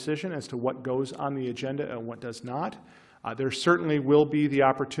final decision as to what goes on the agenda and what does not. There certainly will be the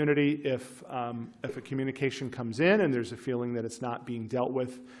opportunity if a communication comes in and there's a feeling that it's not being dealt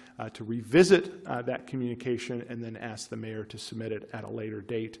with to revisit that communication and then ask the mayor to submit it at a later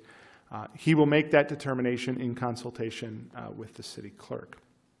date. He will make that determination in consultation with the city clerk.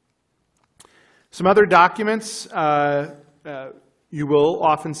 Some other documents, you will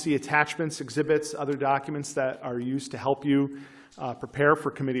often see attachments, exhibits, other documents that are used to help you prepare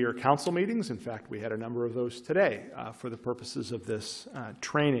for committee or council meetings. In fact, we had a number of those today for the purposes of this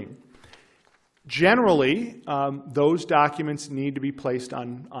training. Generally, those documents need to be placed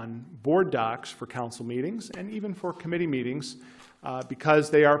on board docs for council meetings and even for committee meetings because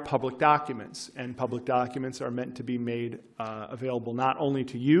they are public documents, and public documents are meant to be made available not only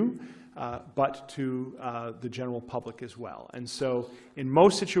to you, but to the general public as well. And so in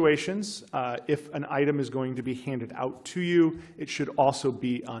most situations, if an item is going to be handed out to you, it should also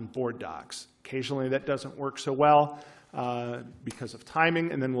be on board docs. Occasionally that doesn't work so well because of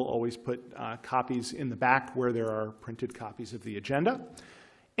timing, and then we'll always put copies in the back where there are printed copies of the agenda.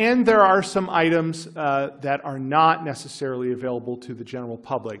 And there are some items that are not necessarily available to the general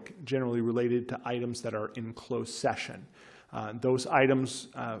public, generally related to items that are in closed session. Those items,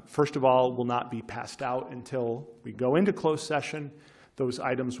 first of all, will not be passed out until we go into closed session. Those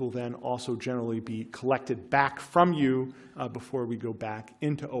items will then also generally be collected back from you before we go back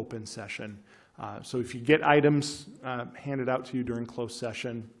into open session. So if you get items handed out to you during closed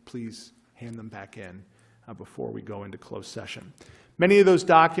session, please hand them back in before we go into closed session. Many of those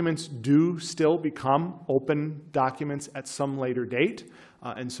documents do still become open documents at some later date.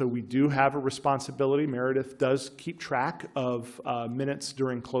 And so we do have a responsibility. Meredith does keep track of minutes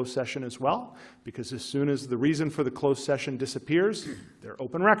during closed session as well, because as soon as the reason for the closed session disappears, they're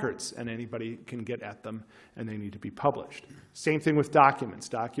open records and anybody can get at them and they need to be published. Same thing with documents.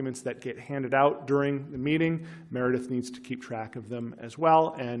 Documents that get handed out during the meeting, Meredith needs to keep track of them as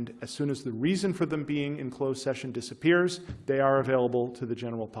well. And as soon as the reason for them being in closed session disappears, they are available to the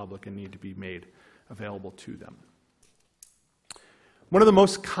general public and need to be made available to them. One of the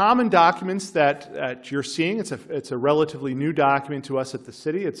most common documents that you're seeing, it's a relatively new document to us at the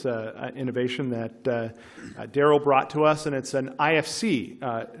city. It's an innovation that Daryl brought to us, and it's an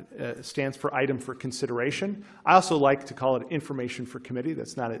IFC, stands for Item for Consideration. I also like to call it Information for Committee.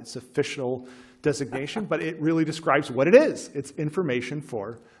 That's not its official designation, but it really describes what it is. It's information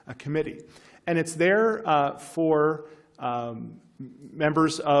for a committee. And it's there for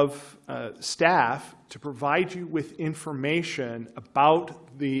members of staff to provide you with information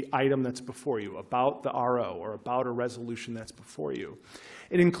about the item that's before you, about the RO, or about a resolution that's before you.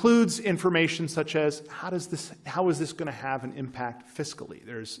 It includes information such as how is this going to have an impact fiscally?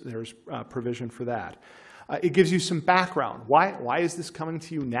 There's provision for that. It gives you some background. Why is this coming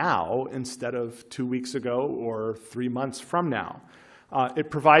to you now instead of 2 weeks ago or 3 months from now? It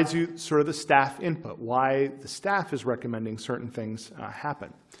provides you sort of the staff input, why the staff is recommending certain things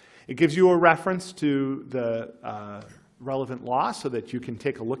happen. It gives you a reference to the relevant law so that you can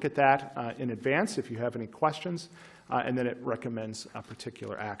take a look at that in advance if you have any questions, and then it recommends a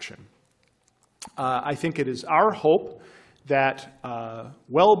particular action. I think it is our hope that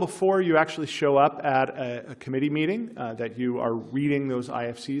well before you actually show up at a committee meeting, that you are reading those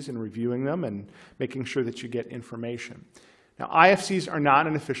IFCs and reviewing them and making sure that you get information. Now, IFCs are not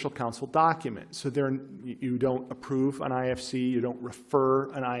an official council document, so you don't approve an IFC, you don't refer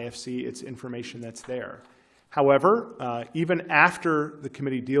an IFC, it's information that's there. However, even after the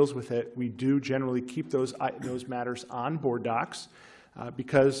committee deals with it, we do generally keep those matters on board docs,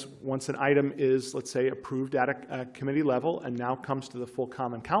 because once an item is, let's say, approved at a committee level and now comes to the full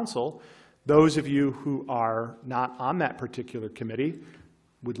Common Council, those of you who are not on that particular committee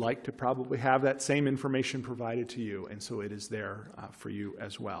would like to probably have that same information provided to you, and so it is there for you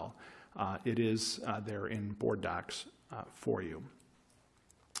as well. It is there in board docs for you.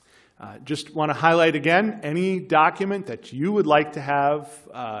 Just want to highlight again, any document that you would like to have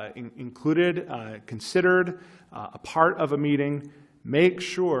included, considered, a part of a meeting, make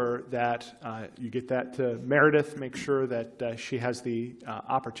sure that you get that to Meredith, make sure that she has the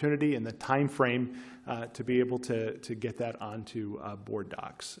opportunity and the time frame to be able to get that onto board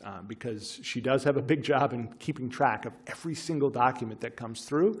docs, because she does have a big job in keeping track of every single document that comes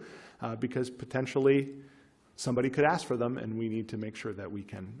through, because potentially somebody could ask for them and we need to make sure that we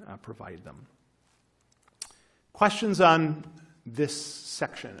can provide them. Questions on this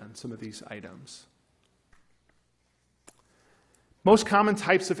section and some of these items? Most common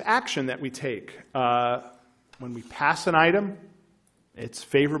types of action that we take. When we pass an item, it's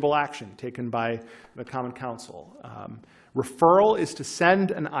favorable action taken by the Common Council. Referral is to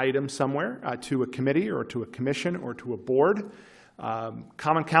send an item somewhere to a committee or to a commission or to a board.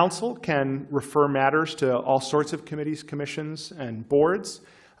 Common Council can refer matters to all sorts of committees, commissions, and boards.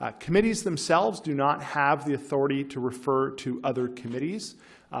 Committees themselves do not have the authority to refer to other committees.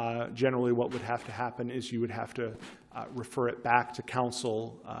 Generally, what would have to happen is you would have to refer it back to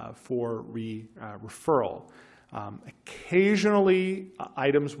council for referral. Occasionally,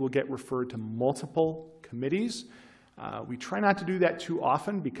 items will get referred to multiple committees. We try not to do that too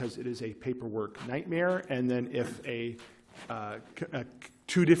often because it is a paperwork nightmare, and then if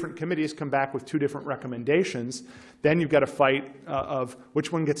two different committees come back with two different recommendations, then you've got a fight of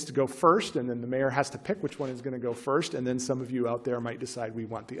which one gets to go first, and then the mayor has to pick which one is going to go first, and then some of you out there might decide we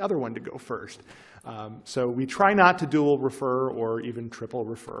want the other one to go first. So we try not to dual refer or even triple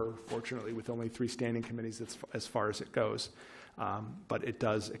refer, fortunately, with only 3 standing committees as far as it goes, but it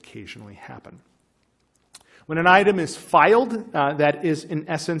does occasionally happen. When an item is filed, that is, in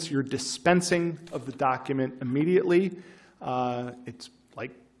essence, you're dispensing of the document immediately. It's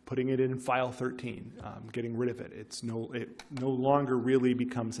like putting it in file 13, getting rid of it. It no longer really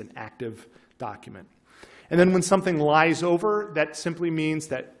becomes an active document. And then when something lies over, that simply means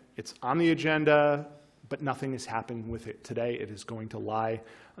that it's on the agenda, but nothing is happening with it today. It is going to lie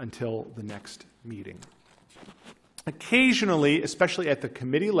until the next meeting. Occasionally, especially at the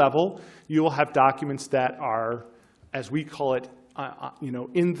committee level, you will have documents that are, as we call it,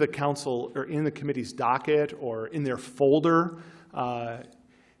 in the council or in the committee's docket or in their folder,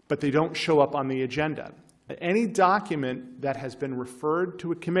 but they don't show up on the agenda. Any document that has been referred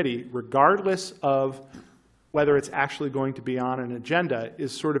to a committee, regardless of whether it's actually going to be on an agenda,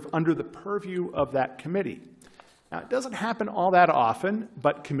 is sort of under the purview of that committee. Now, it doesn't happen all that often,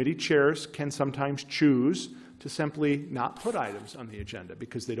 but committee chairs can sometimes choose to simply not put items on the agenda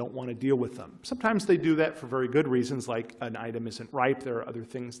because they don't want to deal with them. Sometimes they do that for very good reasons, like an item isn't ripe, there are other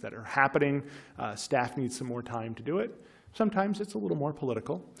things that are happening, staff needs some more time to do it. Sometimes it's a little more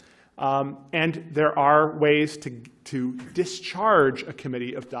political. And there are ways to discharge a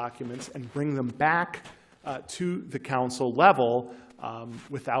committee of documents and bring them back to the council level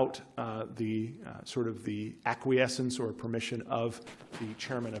without the sort of the acquiescence or permission of the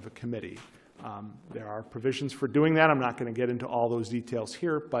chairman of a committee. There are provisions for doing that. I'm not going to get into all those details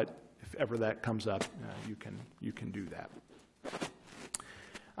here, but if ever that comes up, you can do that.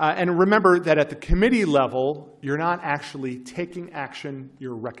 And remember that at the committee level, you're not actually taking action,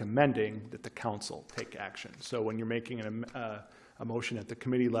 you're recommending that the council take action. So when you're making a motion at the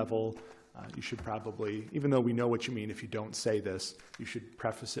committee level, you should probably, even though we know what you mean if you don't say this, you should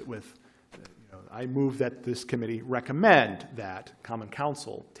preface it with, I move that this committee recommend that Common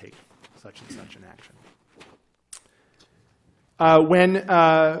Council take such and such an action. When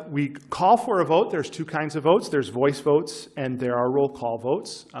we call for a vote, there's 2 kinds of votes. There's voice votes and there are roll call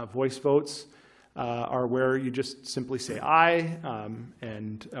votes. Voice votes are where you just simply say aye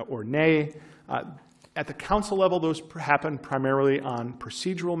or nay. At the council level, those happen primarily on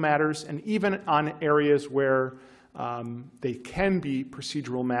procedural matters, and even on areas where they can be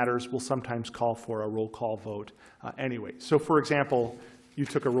procedural matters, we'll sometimes call for a roll call vote anyway. So for example, you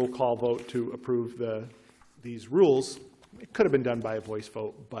took a roll call vote to approve these rules. It could have been done by a voice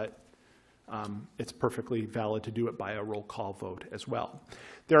vote, but it's perfectly valid to do it by a roll call vote as well.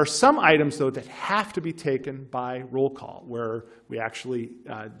 There are some items, though, that have to be taken by roll call, where we actually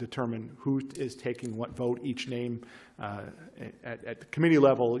determine who is taking what vote. Each name at the committee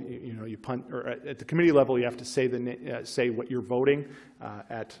level, at the committee level, you have to say what you're voting.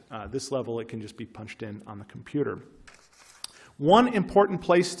 At this level, it can just be punched in on the computer. One important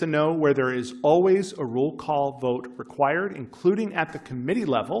place to know where there is always a roll call vote required, including at the committee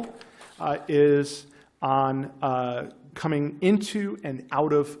level, is on coming into and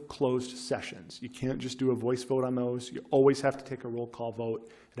out of closed sessions. You can't just do a voice vote on those. You always have to take a roll call vote.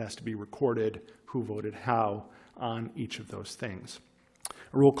 It has to be recorded who voted how on each of those things.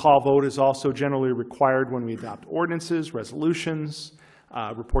 A roll call vote is also generally required when we adopt ordinances, resolutions,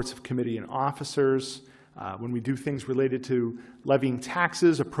 reports of committee and officers, when we do things related to levying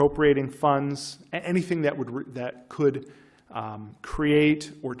taxes, appropriating funds, anything that could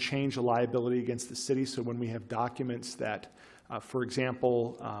create or change a liability against the city. So when we have documents that, for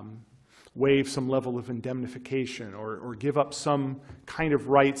example, waive some level of indemnification or give up some kind of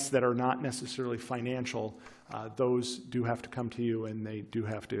rights that are not necessarily financial, those do have to come to you, and they do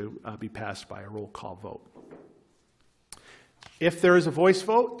have to be passed by a roll call vote. If there is a voice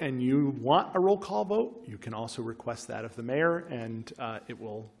vote and you want a roll call vote, you can also request that of the mayor, and it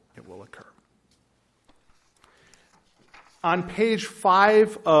will occur. On page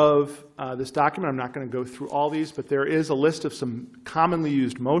 5 of this document, I'm not going to go through all these, but there is a list of some commonly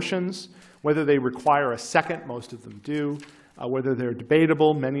used motions. Whether they require a second, most of them do. Whether they're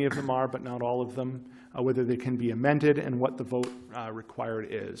debatable, many of them are, but not all of them. Whether they can be amended, and what the vote required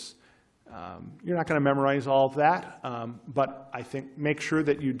is. You're not going to memorize all of that, but I think make sure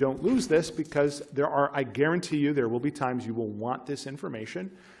that you don't lose this, because I guarantee you there will be times you will want this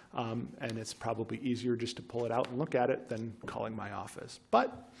information. And it's probably easier just to pull it out and look at it than calling my office.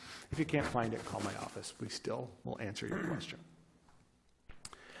 But if you can't find it, call my office. We still will answer your question.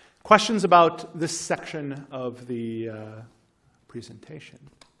 Questions about this section of the presentation?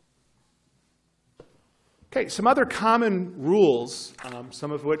 Okay, some other common rules,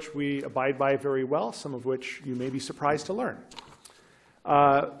 some of which we abide by very well, some of which you may be surprised to learn.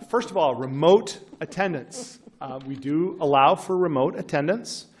 First of all, remote attendance. We do allow for remote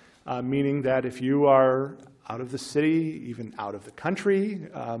attendance. Meaning that if you are out of the city, even out of the country,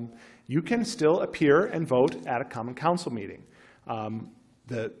 you can still appear and vote at a common council meeting.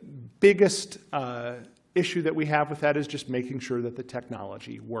 The biggest issue that we have with that is just making sure that the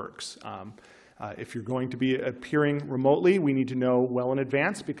technology works. If you're going to be appearing remotely, we need to know well in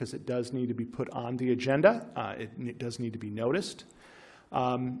advance, because it does need to be put on the agenda. It does need to be noticed.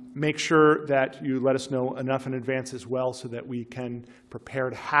 Make sure that you let us know enough in advance as well, so that we can prepare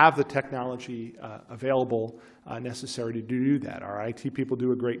to have the technology available necessary to do that. Our IT people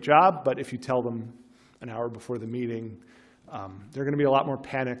do a great job, but if you tell them an hour before the meeting, they're going to be a lot more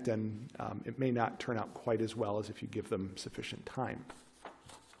panicked, and it may not turn out quite as well as if you give them sufficient time.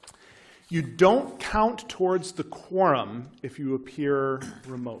 You don't count towards the quorum if you appear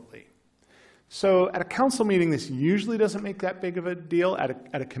remotely. So at a council meeting, this usually doesn't make that big of a deal.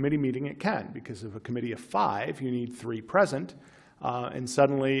 At a committee meeting, it can, because of a committee of 5, you need 3 present. And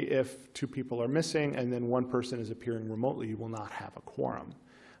suddenly, if 2 people are missing and then 1 person is appearing remotely, you will not have a quorum.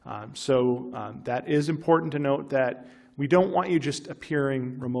 So that is important to note, that we don't want you just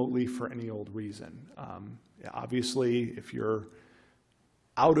appearing remotely for any old reason. Obviously, if you're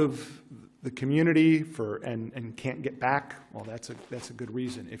out of the community and can't get back, well, that's a good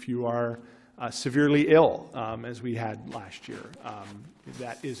reason. If you are severely ill, as we had last year,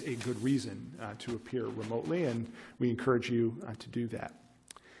 that is a good reason to appear remotely, and we encourage you to do that.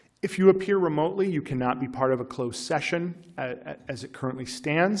 If you appear remotely, you cannot be part of a closed session as it currently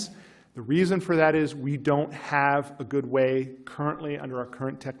stands. The reason for that is we don't have a good way currently under our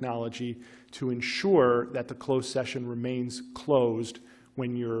current technology to ensure that the closed session remains closed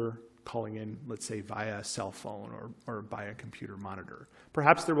when you're calling in, let's say, via a cell phone or by a computer monitor.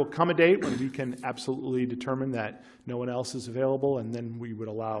 Perhaps there will come a date when we can absolutely determine that no one else is available, and then we would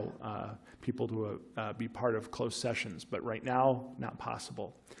allow people to be part of closed sessions. But right now, not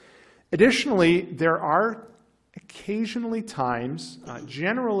possible. Additionally, there are occasionally times,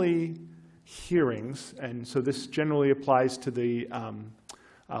 generally hearings, and so this generally applies to the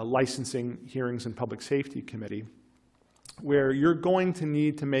Licensing, Hearings, and Public Safety Committee, where you're going to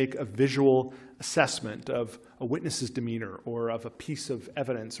need to make a visual assessment of a witness's demeanor or of a piece of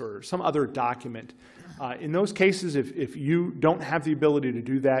evidence or some other document. In those cases, if you don't have the ability to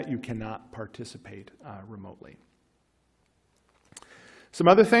do that, you cannot participate remotely. Some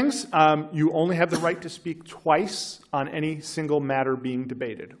other things, you only have the right to speak twice on any single matter being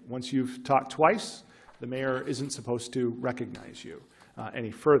debated. Once you've talked twice, the mayor isn't supposed to recognize you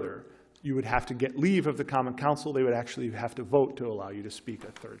any further. You would have to get leave of the Common Council. They would actually have to vote to allow you to speak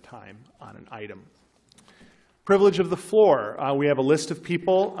a third time on an item. Privilege of the floor. We have a list of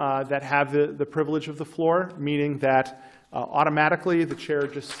people that have the privilege of the floor, meaning that automatically the chair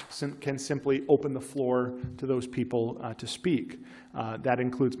just can simply open the floor to those people to speak. That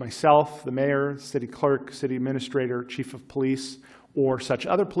includes myself, the mayor, city clerk, city administrator, chief of police, or such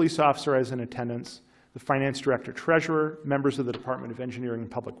other police officer as in attendance, the finance director treasurer, members of the Department of Engineering and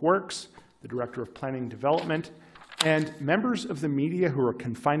Public Works, the director of planning and development, and members of the media who are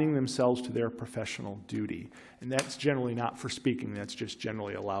confining themselves to their professional duty. And that's generally not for speaking, that's just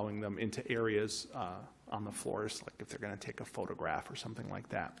generally allowing them into areas on the floors, like if they're going to take a photograph or something like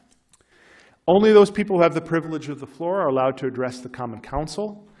that. Only those people who have the privilege of the floor are allowed to address the Common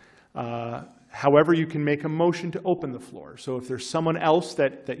Council. However, you can make a motion to open the floor. So if there's someone else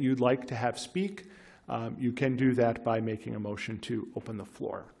that you'd like to have speak, you can do that by making a motion to open the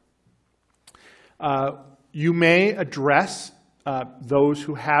floor. You may address those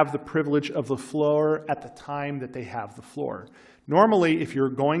who have the privilege of the floor at the time that they have the floor. Normally, if you're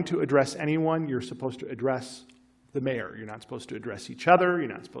going to address anyone, you're supposed to address the mayor. You're not supposed to address each other.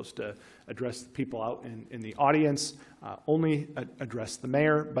 You're not supposed to address the people out in the audience. Only address the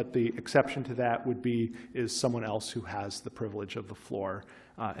mayor, but the exception to that is someone else who has the privilege of the floor,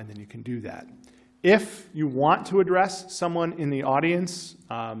 and then you can do that. If you want to address someone in the audience,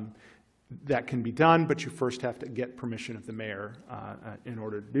 that can be done, but you first have to get permission of the mayor in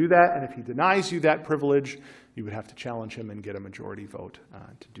order to do that. And if he denies you that privilege, you would have to challenge him and get a majority vote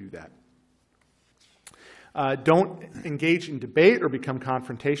to do that. Don't engage in debate or become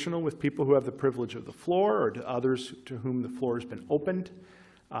confrontational with people who have the privilege of the floor or to others to whom the floor has been opened.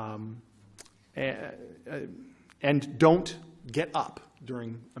 And don't get up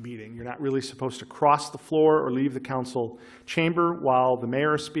during a meeting. You're not really supposed to cross the floor or leave the council chamber while the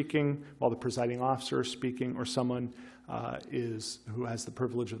mayor is speaking, while the presiding officer is speaking, or someone who has the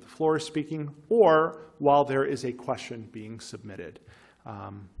privilege of the floor is speaking, or while there is a question being submitted.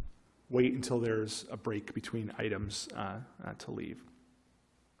 Wait until there's a break between items to leave.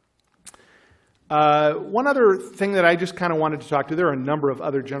 One other thing that I just kind of wanted to talk to, there are a number of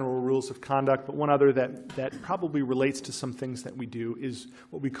other general rules of conduct, but one other that probably relates to some things that we do is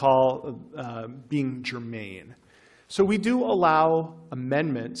what we call being germane. So we do allow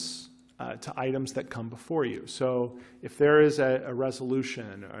amendments to items that come before you. So if there is a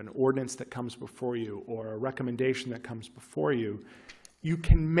resolution, or an ordinance that comes before you, or a recommendation that comes before you, you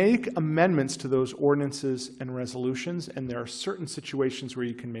can make amendments to those ordinances and resolutions, and there are certain situations where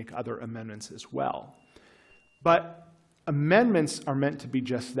you can make other amendments as well. But amendments are meant to be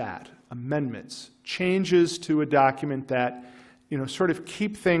just that, amendments, changes to a document that sort of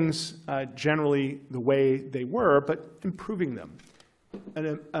keep things generally the way they were, but improving them.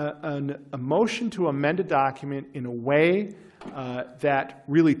 A motion to amend a document in a way that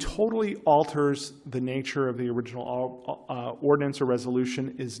really totally alters the nature of the original ordinance or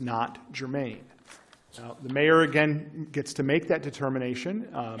resolution is not germane. Now, the mayor, again, gets to make that determination,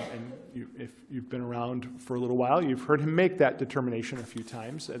 and if you've been around for a little while, you've heard him make that determination a few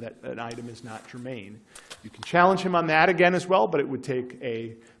times, that an item is not germane. You can challenge him on that again as well, but it would take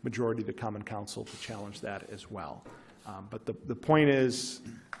a majority of the Common Council to challenge that as well. But the point is,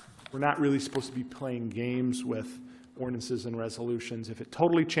 we're not really supposed to be playing games with ordinances and resolutions. If it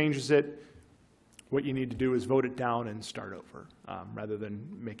totally changes it, what you need to do is vote it down and start over, rather than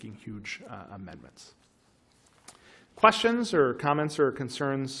making huge amendments. Questions or comments or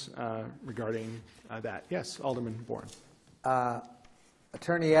concerns regarding that? Yes, Alderman Bourne.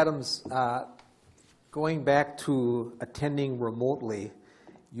 Attorney Adams, going back to attending remotely,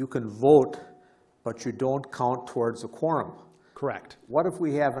 you can vote, but you don't count towards a quorum. Correct. What if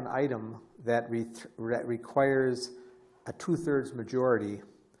we have an item that requires a 2/3 majority,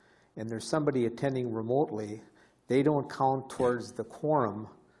 and there's somebody attending remotely, they don't count towards the quorum?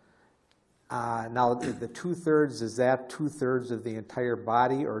 Now, the 2/3, is that 2/3 of the entire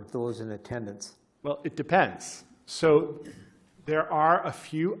body or those in attendance? Well, it depends. So there are a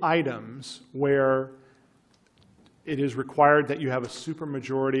few items where it is required that you have a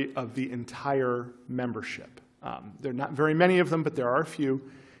supermajority of the entire membership. There are not very many of them, but there are a few,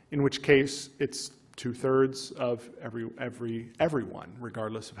 in which case it's 2/3 of everyone,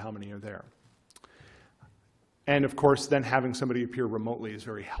 regardless of how many are there. And of course, then having somebody appear remotely is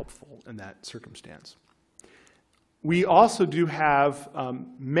very helpful in that circumstance. We also do have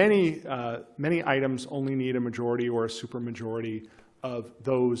many items only need a majority or a supermajority of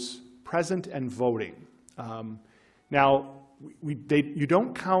those present and voting. Now, you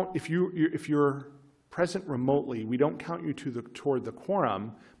don't count, if you're present remotely, we don't count you toward the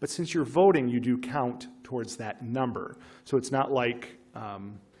quorum, but since you're voting, you do count towards that number. So it's not like,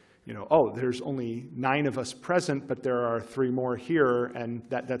 oh, there's only 9 of us present, but there are 3 more here, and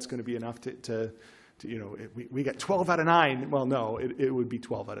that's going to be enough to we get 12 out of 9. Well, no, it would be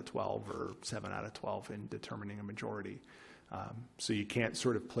 12 out of 12 or 7 out of 12 in determining a majority. So you can't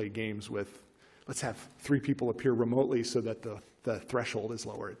sort of play games with, let's have 3 people appear remotely so that the threshold is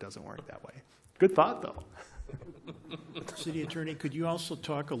lower. It doesn't work that way. Good thought, though. City Attorney, could you also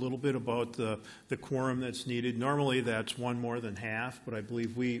talk a little bit about the quorum that's needed? Normally, that's 1 more than half, but I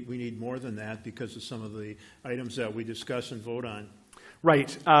believe we need more than that because of some of the items that we discuss and vote on.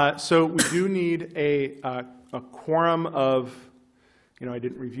 Right. So we do need a quorum of, I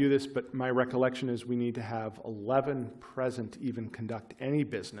didn't review this, but my recollection is we need to have 11 present to even conduct any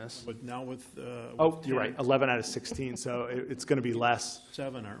business. But now with you're right, 11 out of 16, so it's going to be less.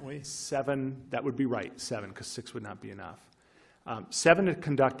 7, aren't we? 7, that would be right, 7, because 6 would not be enough. 7 to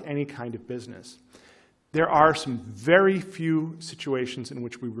conduct any kind of business. There are some very few situations in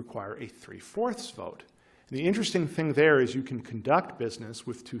which we require a 3/4 vote. And the interesting thing there is you can conduct business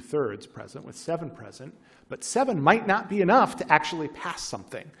with 2/3 present, with 7 present, but 7 might not be enough to actually pass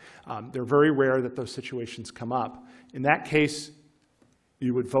something. They're very rare that those situations come up. In that case,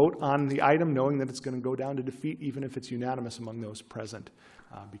 you would vote on the item knowing that it's going to go down to defeat, even if it's unanimous among those present,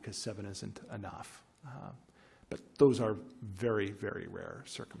 because 7 isn't enough. But those are very, very rare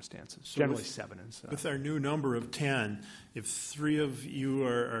circumstances. So generally 7 is. With our new number of 10, if 3 of you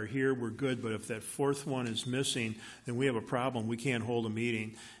are here, we're good. But if that 4th one is missing, then we have a problem. We can't hold a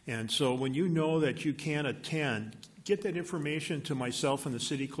meeting. And so when you know that you can't attend, get that information to myself and the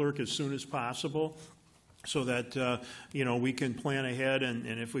city clerk as soon as possible, so that we can plan ahead, and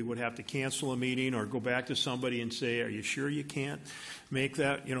if we would have to cancel a meeting or go back to somebody and say, are you sure you can't make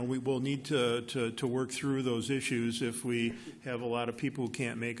that? We will need to work through those issues if we have a lot of people who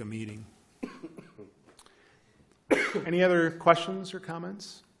can't make a meeting. Any other questions or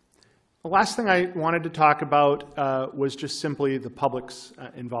comments? The last thing I wanted to talk about was just simply the public's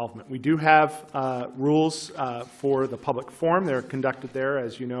involvement. We do have rules for the public forum. They're conducted there,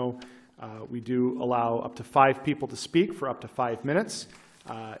 as you know. We do allow up to 5 people to speak for up to 5 minutes.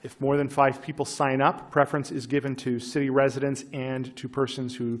 If more than 5 people sign up, preference is given to city residents and to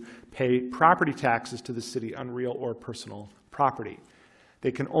persons who pay property taxes to the city on real or personal property.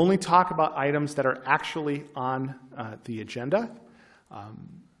 They can only talk about items that are actually on the agenda.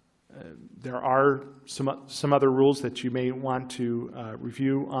 There are some other rules that you may want to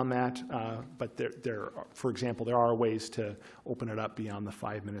review on that, but for example, there are ways to open it up beyond the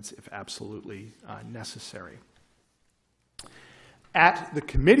 5 minutes if absolutely necessary. At the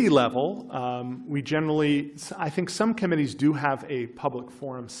committee level, we generally, I think some committees do have a public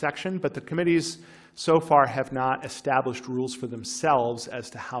forum section, but the committees so far have not established rules for themselves as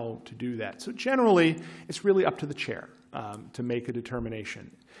to how to do that. So generally, it's really up to the chair to make a determination.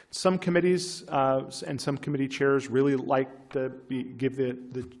 Some committees and some committee chairs really like to give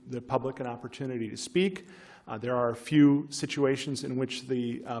the public an opportunity to speak. There are a few situations in which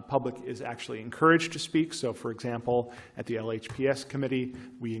the public is actually encouraged to speak. So, for example, at the LHPS committee,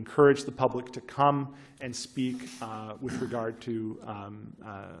 we encourage the public to come and speak with regard to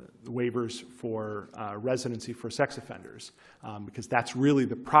waivers for residency for sex offenders, because that's really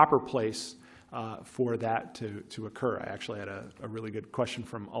the proper place for that to occur. I actually had a really good question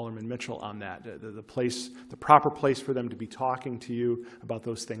from Alderman Mitchell on that. The proper place for them to be talking to you about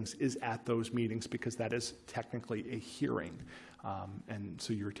those things is at those meetings, because that is technically a hearing, and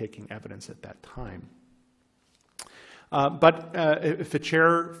so you're taking evidence at that time. But if a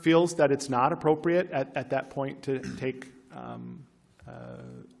chair feels that it's not appropriate at that point to take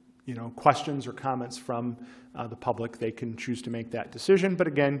questions or comments from the public, they can choose to make that decision. But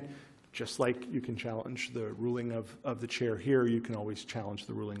again, just like you can challenge the ruling of the chair here, you can always challenge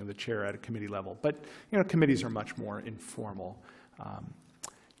the ruling of the chair at a committee level. But committees are much more informal.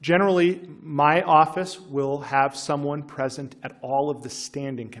 Generally, my office will have someone present at all of the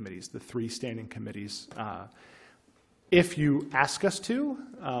standing committees, the 3 standing committees. If you ask us to,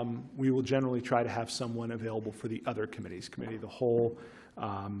 we will generally try to have someone available for the other committees, Committee of the Whole,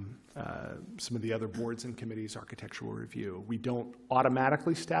 some of the other boards and committees, architectural review. We don't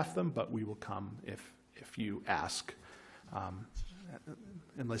automatically staff them, but we will come if you ask,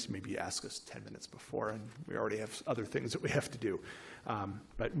 unless maybe you ask us 10 minutes before, and we already have other things that we have to do.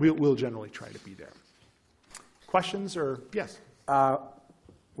 But we'll generally try to be there. Questions or yes?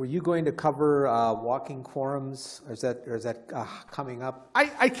 Were you going to cover walking quorums, or is that coming up?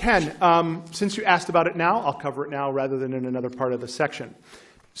 I can. Since you asked about it now, I'll cover it now rather than in another part of the section.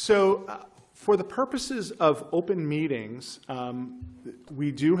 So for the purposes of open meetings,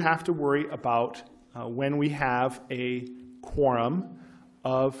 we do have to worry about when we have a quorum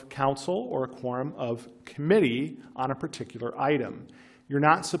of council or a quorum of committee on a particular item. You're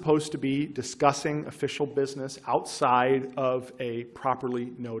not supposed to be discussing official business outside of a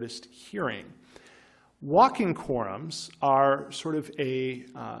properly noticed hearing. Walking quorums are sort of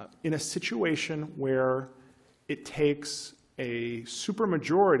in a situation where it takes a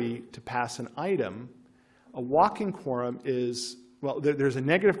supermajority to pass an item. A walking quorum is, well, there's a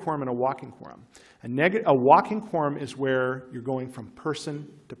negative quorum and a walking quorum. A walking quorum is where you're going from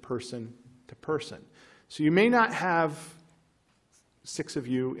person to person to person. So you may not have 6 of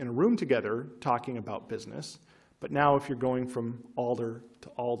you in a room together talking about business, but now if you're going from alder to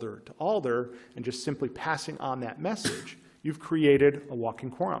alder to alder and just simply passing on that message, you've created a walking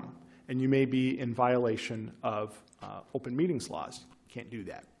quorum, and you may be in violation of open meetings laws. You can't do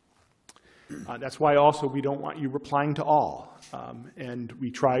that. That's why also we don't want you replying to all, and we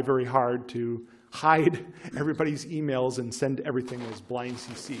try very hard to hide everybody's emails and send everything as blind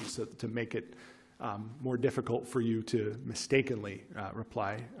CC so to make it more difficult for you to mistakenly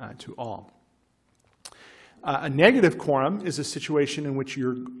reply to all. A negative quorum is a situation in which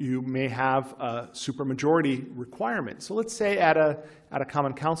you may have a supermajority requirement. So let's say at a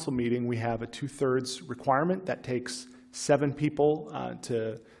common council meeting we have a 2/3 requirement that takes 7 people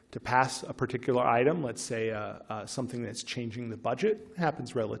to pass a particular item. Let's say something that's changing the budget. It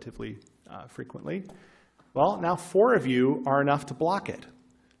happens relatively frequently. Well, now 4 of you are enough to block it.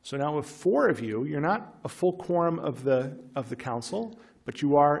 So now with 4 of you, you're not a full quorum of the council, but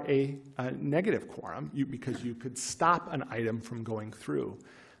you are a negative quorum because you could stop an item from going through.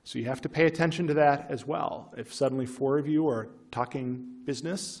 So you have to pay attention to that as well. If suddenly 4 of you are talking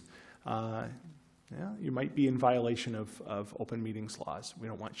business, you might be in violation of open meetings laws. We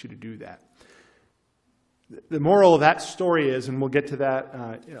don't want you to do that. The moral of that story is, and we'll get to that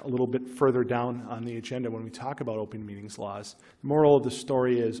a little bit further down on the agenda when we talk about open meetings laws, the moral of the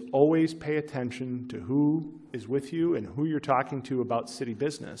story is always pay attention to who is with you and who you're talking to about city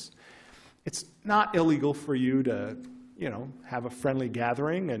business. It's not illegal for you to, have a friendly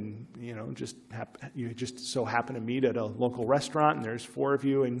gathering and, you just so happen to meet at a local restaurant and there's 4 of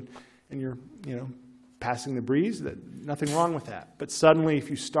you and you're, passing the breeze. Nothing wrong with that. But suddenly, if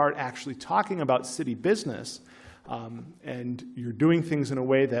you start actually talking about city business and you're doing things in a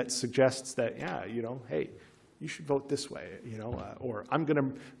way that suggests that, hey, you should vote this way, or I'm going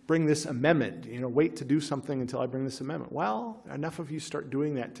to bring this amendment, wait to do something until I bring this amendment. Well, enough of you start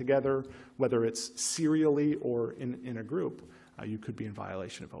doing that together, whether it's serially or in a group, you could be in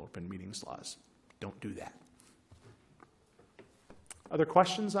violation of open meetings laws. Don't do that. Other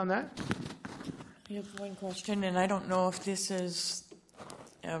questions on that? I have one question, and I don't know if this is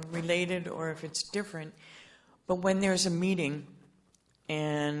related or if it's different, but when there's a meeting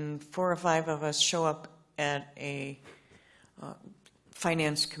and 4 or 5 of us show up at a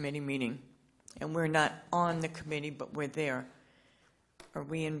finance committee meeting and we're not on the committee but we're there, are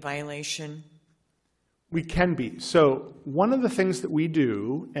we in violation? We can be. So one of the things that we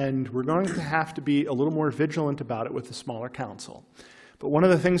do, and we're going to have to be a little more vigilant about it with the smaller council, but one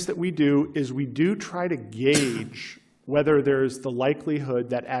of the things that we do is we do try to gauge whether there's the likelihood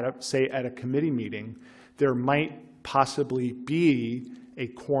that at a committee meeting, there might possibly be a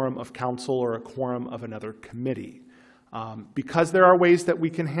quorum of council or a quorum of another committee. Because there are ways that we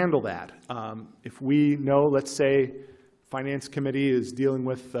can handle that. If we know, let's say, Finance Committee is dealing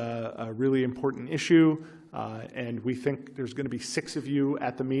with a really important issue, and we think there's going to be 6 of you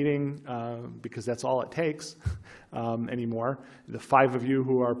at the meeting because that's all it takes anymore. The 5 of you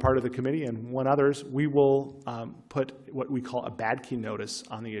who are part of the committee and 1 others, we will put what we call a bad key notice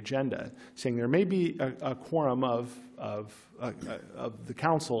on the agenda, saying there may be a quorum of the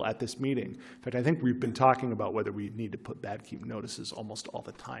council at this meeting. In fact, I think we've been talking about whether we need to put bad key notices almost all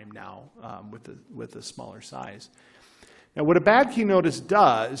the time now with the smaller size. Now, what a bad key notice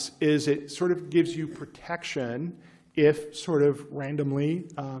does is it sort of gives you protection if sort of randomly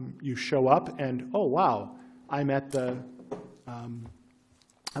you show up and, oh, wow, I'm at the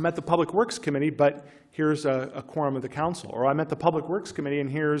I'm at the Public Works Committee, but here's a quorum of the council. Or I'm at the Public Works Committee, and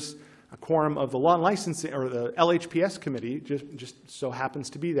here's a quorum of the Law and Licensing, or the LHPS Committee, just so happens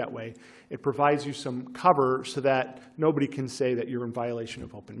to be that way. It provides you some cover so that nobody can say that you're in violation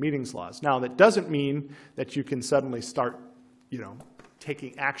of open meetings laws. Now, that doesn't mean that you can suddenly start,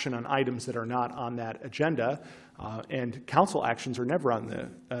 taking action on items that are not on that agenda, and council actions are never on the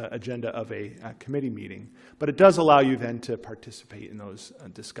agenda of a committee meeting. But it does allow you then to participate in those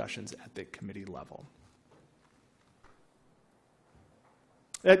discussions at the committee level.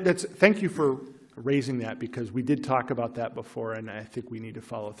 Thank you for raising that, because we did talk about that before, and I think we need to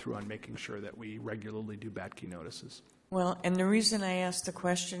follow through on making sure that we regularly do bad key notices. Well, and the reason I asked the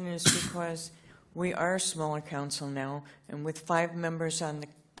question is because we are a smaller council now, and with 5 members on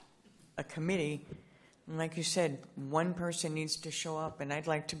a committee, and like you said, one person needs to show up, and I'd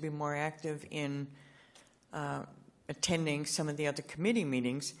like to be more active in attending some of the other committee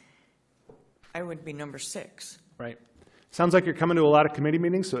meetings. I would be number 6. Right. Sounds like you're coming to a lot of committee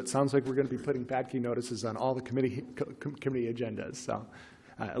meetings, so it sounds like we're going to be putting bad key notices on all the committee agendas, so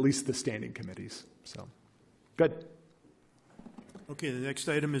at least the standing committees. So, good. Okay, the next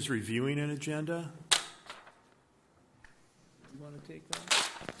item is reviewing an agenda. You want to take that?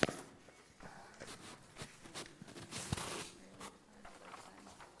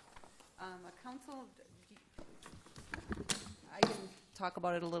 Council, I can talk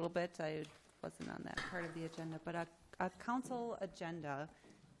about it a little bit. I wasn't on that part of the agenda, but a council agenda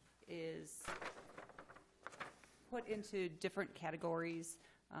is put into different categories,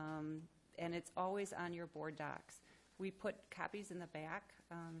 and it's always on your board docs. We put copies in the back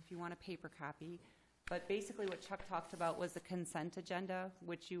if you want a paper copy, but basically what Chuck talked about was the consent agenda,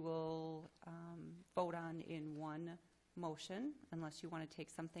 which you will vote on in one motion unless you want to take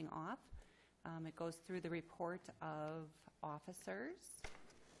something off. It goes through the report of officers,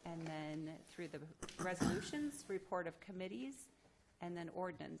 and then through the resolutions, report of committees, and then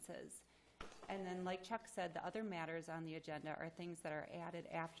ordinances. And then, like Chuck said, the other matters on the agenda are things that are added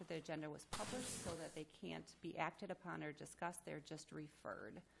after the agenda was published so that they can't be acted upon or discussed. They're just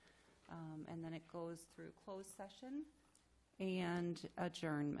referred. And then it goes through closed session and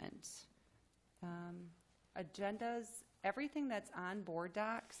adjournment. Agendas, everything that's on board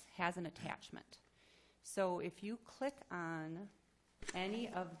docs has an attachment. So if you click on any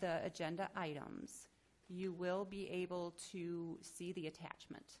of the agenda items, you will be able to see the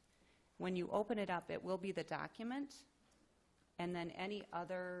attachment. When you open it up, it will be the document, and then any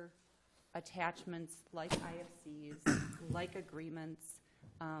other attachments like IFCs, like agreements,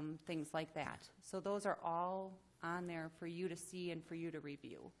 things like that. So those are all on there for you to see and for you to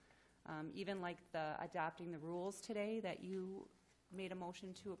review. Even like the adopting the rules today that you made a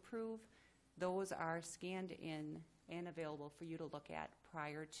motion to approve, those are scanned in and available for you to look at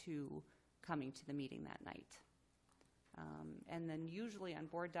prior to coming to the meeting that night. And then usually on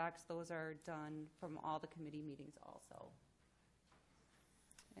board docs, those are done from all the committee meetings also.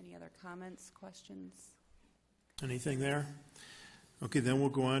 Any other comments, questions? Anything there? Okay, then we'll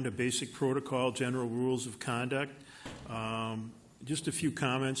go on to basic protocol, general rules of conduct. Just a few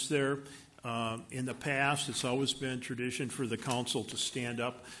comments there. In the past, it's always been tradition for the council to stand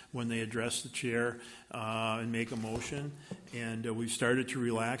up when they address the chair and make a motion. And we've started to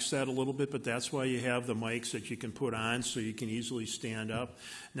relax that a little bit, but that's why you have the mics that you can put on so you can easily stand up.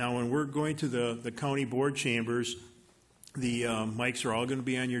 Now, when we're going to the county board chambers, the mics are all going to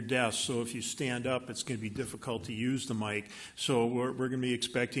be on your desk, so if you stand up, it's going to be difficult to use the mic. So we're going to be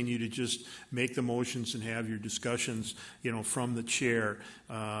expecting you to just make the motions and have your discussions, from the chair,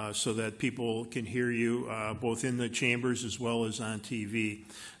 so that people can hear you both in the chambers as well as on TV.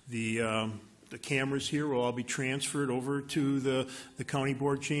 The cameras here will all be transferred over to the county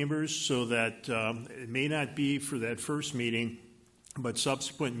board chambers, so that it may not be for that first meeting, but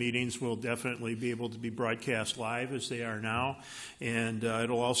subsequent meetings will definitely be able to be broadcast live as they are now, and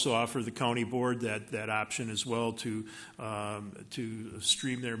it'll also offer the county board that option as well to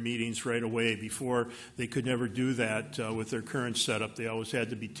stream their meetings right away. Before, they could never do that with their current setup. They always had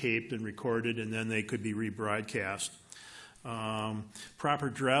to be taped and recorded, and then they could be rebroadcast. Proper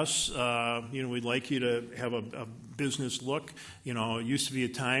dress, we'd like you to have a business look. It used to be a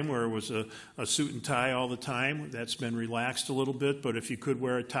time where it was a suit and tie all the time. That's been relaxed a little bit, but if you could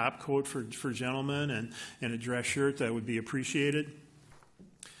wear a top coat for gentlemen and a dress shirt, that would be appreciated.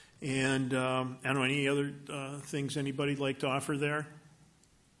 And I don't know, any other things anybody'd like to offer there?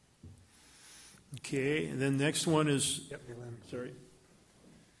 Okay, and then next one is, sorry.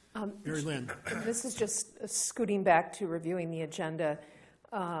 Mary Lynn. This is just scooting back to reviewing the agenda.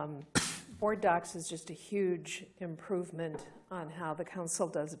 Board docs is just a huge improvement on how the council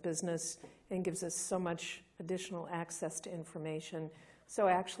does business and gives us so much additional access to information. So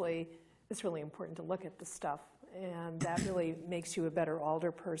actually, it's really important to look at the stuff, and that really makes you a better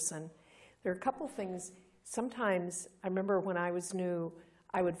alderperson. There are a couple things. Sometimes, I remember when I was new,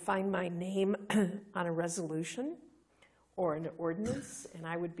 I would find my name on a resolution or an ordinance, and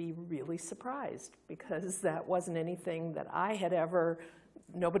I would be really surprised because that wasn't anything that I had ever,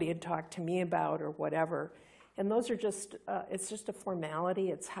 nobody had talked to me about or whatever. And those are just, it's just a formality.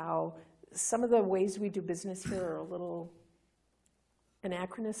 It's how some of the ways we do business here are a little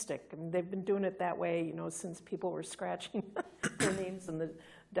anachronistic. I mean, they've been doing it that way, you know, since people were scratching their names in the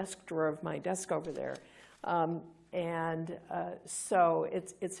desk drawer of my desk over there. So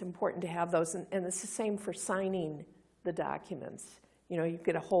it's important to have those. And it's the same for signing the documents. You know, you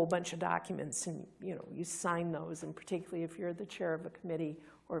get a whole bunch of documents and, you know, you sign those, and particularly if you're the chair of a committee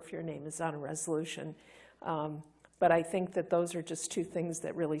or if your name is on a resolution. But I think that those are just two things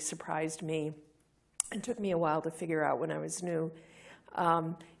that really surprised me. It took me a while to figure out when I was new.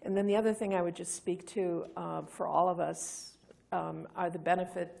 And then the other thing I would just speak to for all of us are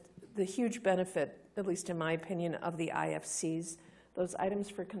the huge benefit, at least in my opinion, of the IFCs. Those items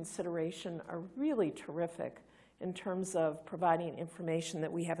for consideration are really terrific in terms of providing information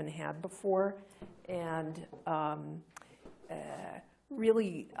that we haven't had before, and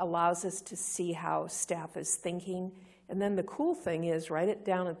really allows us to see how staff is thinking. And then the cool thing is, write it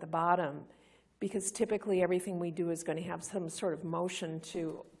down at the bottom, because typically everything we do is going to have some sort of motion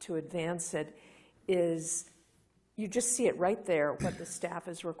to advance it, is you just see it right there, what the staff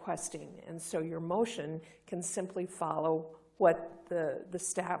is requesting. And so your motion can simply follow what the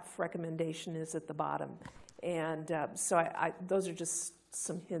staff recommendation is at the bottom. And so those are just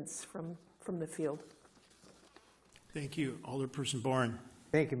some hints from the field. Thank you. Alderperson Bourne.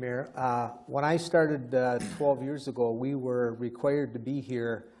 Thank you, Mayor. When I started 12 years ago, we were required to be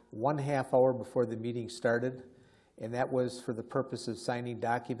here 1/2 hour before the meeting started, and that was for the purpose of signing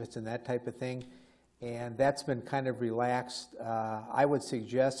documents and that type of thing. And that's been kind of relaxed. I would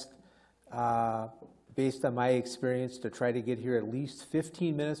suggest, based on my experience, to try to get here at least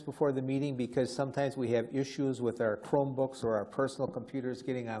 15 minutes before the meeting, because sometimes we have issues with our Chromebooks or our personal computers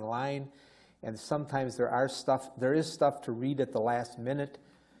getting online, and sometimes there is stuff to read at the last minute.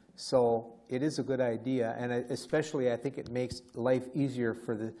 So it is a good idea, and especially I think it makes life easier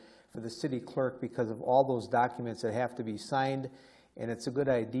for the city clerk because of all those documents that have to be signed. And it's a good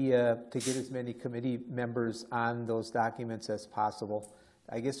idea to get as many committee members on those documents as possible.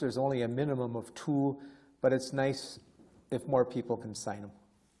 I guess there's only a minimum of 2, but it's nice if more people can sign them.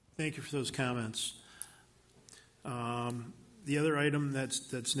 Thank you for those comments. The other item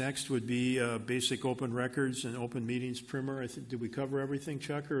that's next would be basic open records and open meetings primer. Did we cover everything,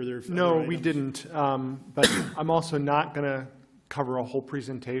 Chuck, or are there No, other we items? didn't. But I'm also not going to cover a whole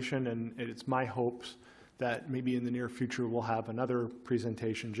presentation, and it's my hopes that maybe in the near future we'll have another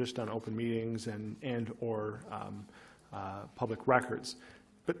presentation just on open meetings and/or public records.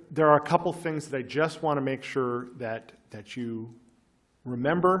 But there are a couple things that I just want to make sure that you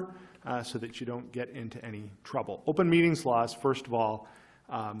remember so that you don't get into any trouble. Open meetings laws, first of all,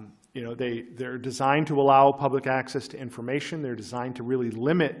 they're designed to allow public access to information. They're designed to really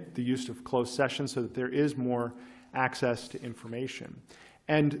limit the use of closed sessions so that there is more access to information.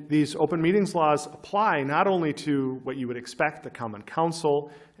 And these open meetings laws apply not only to what you would expect, the Common Council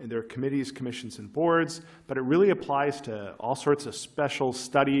and their committees, commissions, and boards, but it really applies to all sorts of special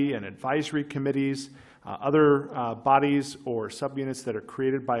study and advisory committees, other bodies or subunits that are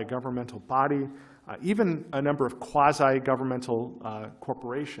created by a governmental body, even a number of quasi-governmental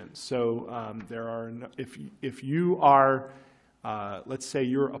corporations. So there are, if you are, let's say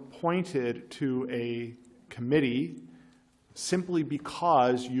you're appointed to a committee simply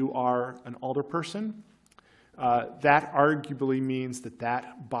because you are an alderperson, that arguably means that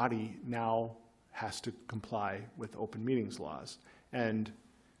that body now has to comply with open meetings laws. And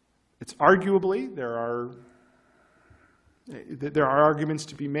it's arguably, there are arguments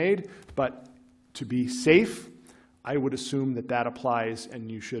to be made, but to be safe, I would assume that applies,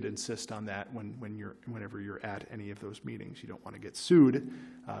 and you should insist on that whenever you're at any of those meetings. You don't want to get sued,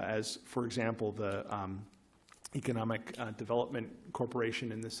 as, for example, the Economic Development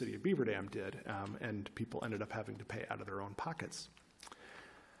Corporation in the city of Beaver Dam did, and people ended up having to pay out of their own pockets.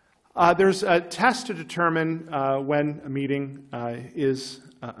 There's a test to determine when a meeting is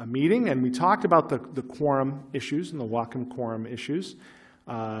a meeting, and we talked about the quorum issues and the Wacom quorum issues.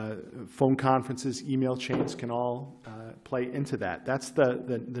 Phone conferences, email chains can all play into that. That's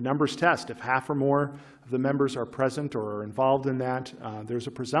the numbers test. If half or more of the members are present or are involved in that, there's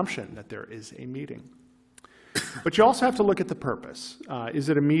a presumption that there is a meeting. But you also have to look at the purpose. Is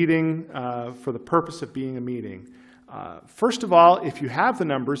it a meeting for the purpose of being a meeting? First of all, if you have the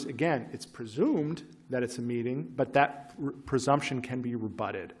numbers, again, it's presumed that it's a meeting, but that presumption can be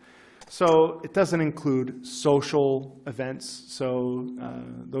rebutted. So it doesn't include social events. So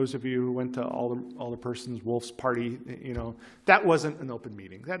those of you who went to Alderperson's Wolf's party, that wasn't an open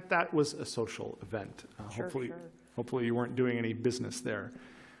meeting. That was a social event. Hopefully you weren't doing any business there.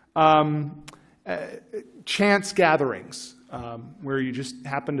 Chance gatherings where you just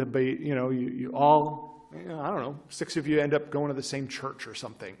happen to be, you all, I don't know, 6 of you end up going to the same church or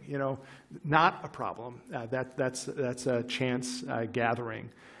something. Not a problem. That's a chance gathering.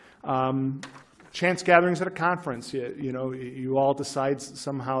 Chance gatherings at a conference. You all decide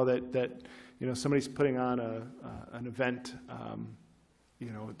somehow that somebody's putting on an event.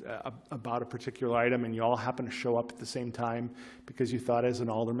 About a particular item, and you all happen to show up at the same time because you thought as an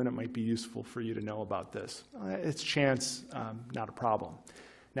alderman it might be useful for you to know about this. It's chance, not a problem.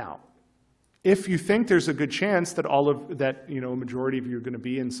 Now, if you think there's a good chance that a majority of you are going to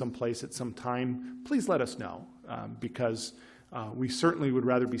be in some place at some time, please let us know, because we certainly would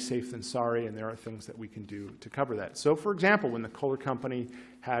rather be safe than sorry, and there are things that we can do to cover that. So, for example, when the Kohler Company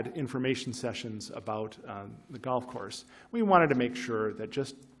had information sessions about the golf course, we wanted to make sure that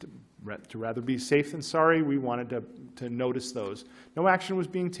just to rather be safe than sorry, we wanted to notice those. No action was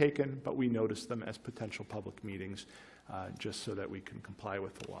being taken, but we noticed them as potential public meetings just so that we can comply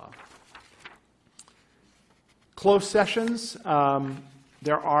with the law. Closed sessions.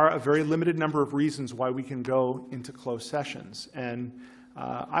 There are a very limited number of reasons why we can go into closed sessions. And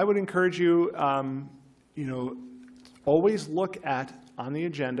I would encourage you, always look at, on the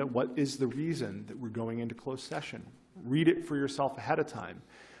agenda, what is the reason that we're going into closed session. Read it for yourself ahead of time.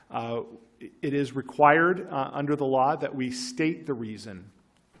 It is required under the law that we state the reason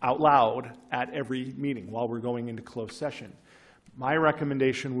out loud at every meeting while we're going into closed session. My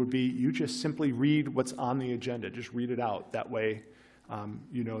recommendation would be you just simply read what's on the agenda. Just read it out. That way,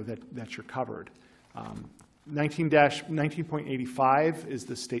 you know that you're covered. 19.85 is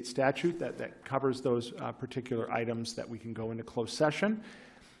the state statute that covers those particular items that we can go into closed session.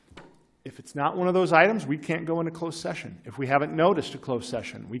 If it's not one of those items, we can't go into closed session. If we haven't noticed a closed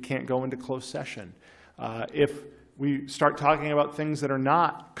session, we can't go into closed session. If we start talking about things that are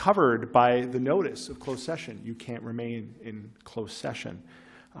not covered by the notice of closed session, you can't remain in closed session.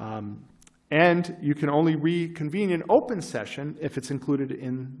 And you can only reconvene in open session if it's included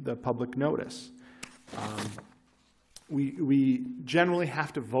in the public notice. We generally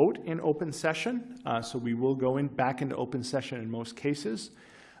have to vote in open session, so we will go back into open session in most cases.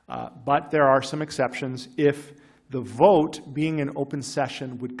 But there are some exceptions. If the vote being in open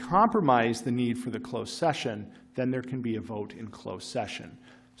session would compromise the need for the closed session, then there can be a vote in closed session.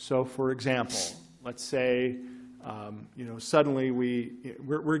 So, for example, let's say suddenly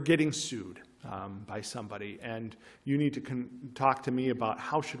we're getting sued by somebody, and you need to talk to me about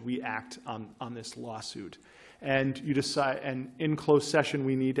how should we act on this lawsuit. And you decide, and in closed session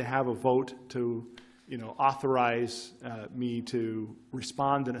we need to have a vote to authorize me to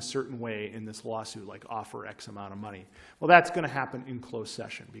respond in a certain way in this lawsuit, like offer X amount of money. Well, that's going to happen in closed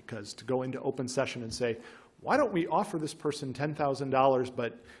session, because to go into open session and say, why don't we offer this person $10,000,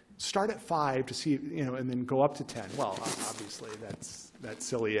 but start at 5 to see, and then go up to 10? Well, obviously that's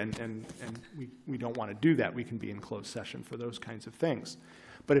silly, and we don't want to do that. We can be in closed session for those kinds of things.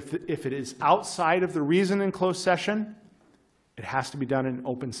 But if it is outside of the reason in closed session, it has to be done in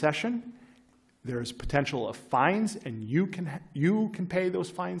open session. There's potential of fines, and you can pay those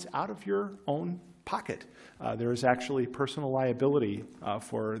fines out of your own pocket. There is actually personal liability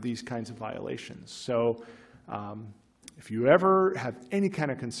for these kinds of violations. So if you ever have any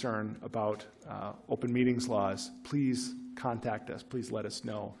kind of concern about open meetings laws, please contact us. Please let us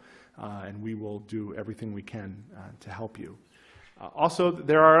know, and we will do everything we can to help you. Also,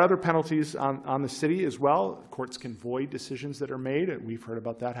 there are other penalties on the city as well. Courts can void decisions that are made, and we've heard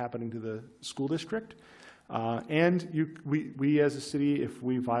about that happening to the school district. And we as a city, if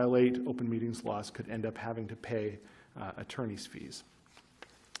we violate open meetings laws, could end up having to pay attorney's fees.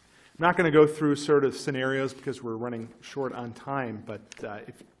 I'm not going to go through sort of scenarios because we're running short on time, but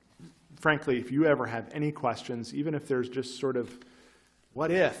frankly, if you ever have any questions, even if there's just sort of what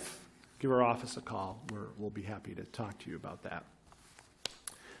if, give our office a call. We'll be happy to talk to you about that.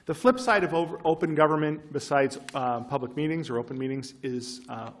 The flip side of open government, besides public meetings or open meetings, is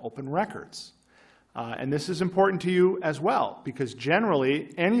open records. And this is important to you as well, because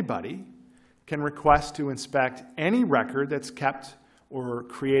generally anybody can request to inspect any record that's kept or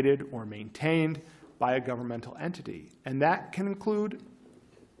created or maintained by a governmental entity. And that can include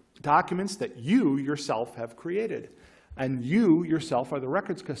documents that you yourself have created, and you yourself are the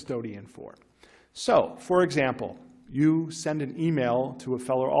records custodian for. So, for example, you send an email to a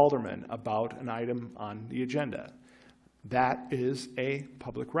fellow alderman about an item on the agenda. That is a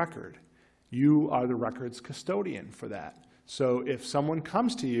public record. You are the records custodian for that. So if someone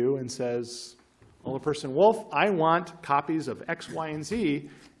comes to you and says, Alderperson Wolf, I want copies of X, Y, and Z,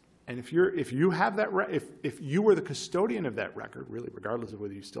 and if you have that, if you were the custodian of that record, really regardless of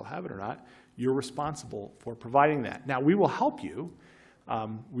whether you still have it or not, you're responsible for providing that. Now, we will help you.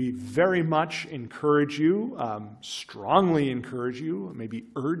 We very much encourage you, strongly encourage you, maybe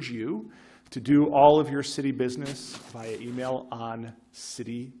urge you to do all of your city business via email on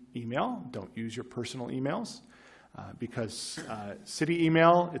city email. Don't use your personal emails because city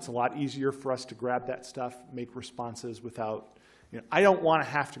email, it's a lot easier for us to grab that stuff, make responses without, I don't want to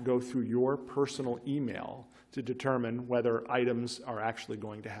have to go through your personal email to determine whether items are actually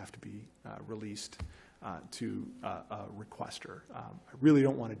going to have to be released to a requester. I really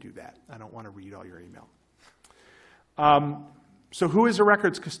don't want to do that. I don't want to read all your email. So who is a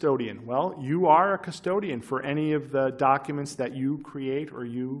records custodian? Well, you are a custodian for any of the documents that you create or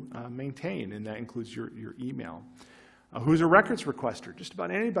you maintain, and that includes your email. Who's a records requester? Just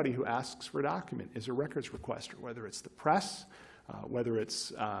about anybody who asks for a document is a records requester, whether it's the press, whether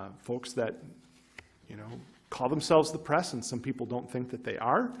it's folks that call themselves the press, and some people don't think that they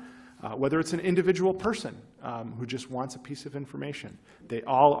are, whether it's an individual person who just wants a piece of information. They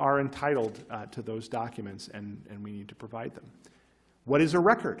all are entitled to those documents, and we need to provide them. What is a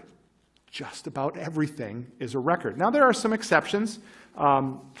record? Just about everything is a record. Now, there are some exceptions.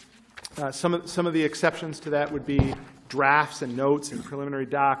 Some of the exceptions to that would be drafts and notes and preliminary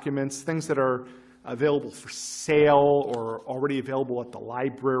documents, things that are available for sale or already available at the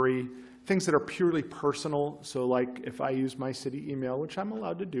library, things that are purely personal. So like if I use my city email, which I'm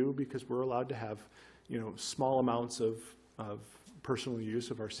allowed to do because we're allowed to have small amounts of personal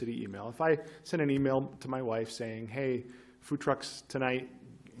use of our city email. If I send an email to my wife saying, hey, food trucks tonight,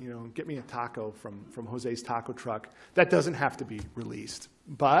 get me a taco from Jose's Taco Truck, that doesn't have to be released.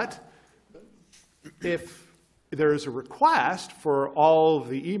 But if there's a request for all of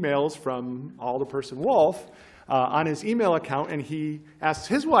the emails from Alderperson Wolf on his email account, and he asks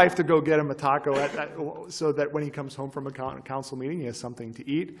his wife to go get him a taco so that when he comes home from a council meeting, he has something to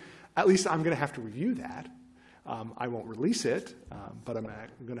eat, at least I'm going to have to review that. I won't release it, but I'm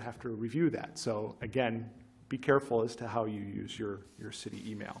going to have to review that. So again, be careful as to how you use your city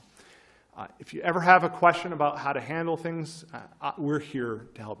email. If you ever have a question about how to handle things, we're here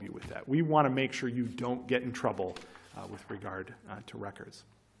to help you with that. We want to make sure you don't get in trouble with regard to records.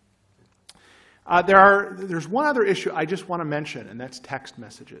 There's one other issue I just want to mention, and that's text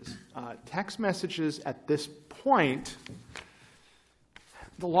messages. Text messages at this point,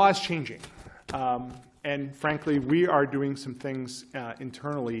 the law is changing. And frankly, we are doing some things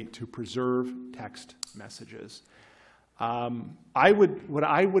internally to preserve text messages. What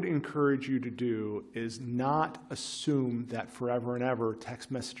I would encourage you to do is not assume that forever and ever text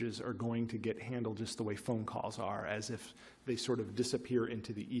messages are going to get handled just the way phone calls are, as if they sort of disappear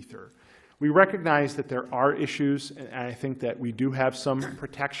into the ether. We recognize that there are issues, and I think that we do have some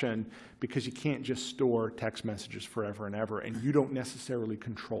protection because you can't just store text messages forever and ever, and you don't necessarily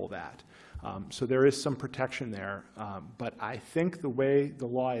control that. So there is some protection there, but I think the way the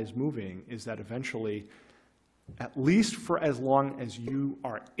law is moving is that eventually, at least for as long as you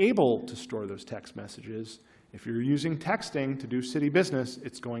are able to store those text messages, if you're using texting to do city business,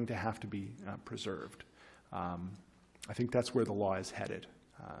 it's going to have to be preserved. I think that's where the law is headed.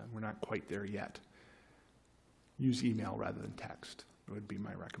 We're not quite there yet. Use email rather than text would be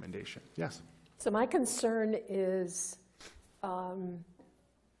my recommendation. Yes? So my concern is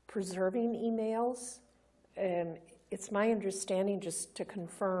preserving emails. And it's my understanding, just to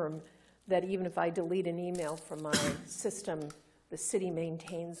confirm, that even if I delete an email from my system, the city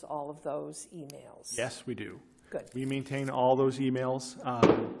maintains all of those emails. Yes, we do. Good. We maintain all those emails.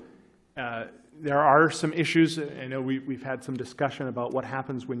 There are some issues. I know we've had some discussion about what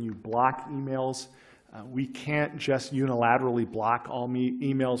happens when you block emails. We can't just unilaterally block all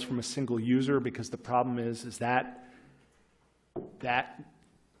emails from a single user, because the problem is that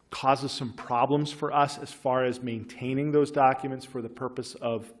causes some problems for us as far as maintaining those documents for the purpose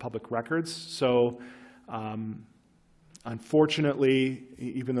of public records. So unfortunately,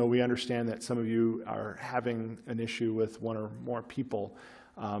 even though we understand that some of you are having an issue with one or more people,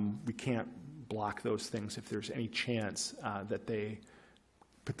 we can't block those things if there's any chance that they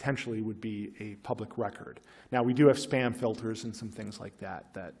potentially would be a public record. Now, we do have spam filters and some things like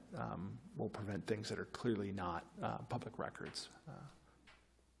that will prevent things that are clearly not public records.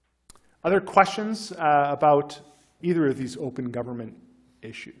 Other questions about either of these open government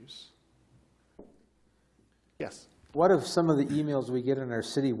issues? Yes. What if some of the emails we get on our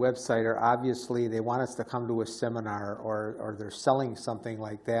city website are obviously they want us to come to a seminar or they're selling something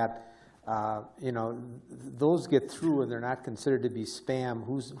like that? You know, those get through and they're not considered to be spam.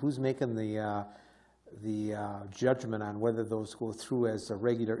 Who's making the judgment on whether those go through as a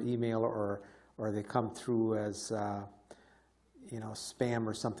regular email or they come through as you know, spam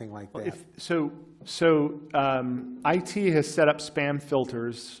or something like that? IT has set up spam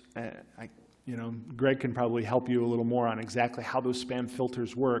filters. You know, Greg can probably help you a little more on exactly how those spam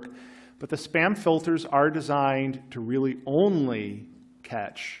filters work. But the spam filters are designed to really only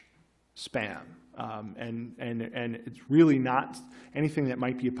catch spam. And it's really not, anything that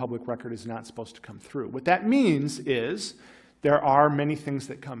might be a public record is not supposed to come through. What that means is there are many things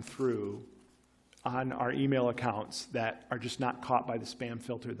that come through on our email accounts that are just not caught by the spam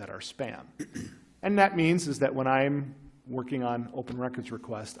filter that are spam. And that means is that when I'm working on open records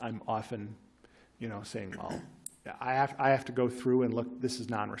requests, I'm often, you know, saying, well, I have to go through and look, this is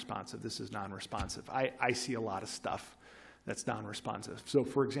non-responsive, this is non-responsive. I see a lot of stuff that's non-responsive. So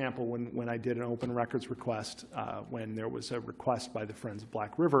for example, when I did an open records request, when there was a request by the Friends of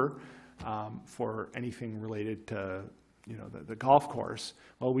Black River for anything related to, you know, the golf course,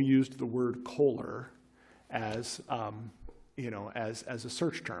 well, we used the word Kohler as, you know, as a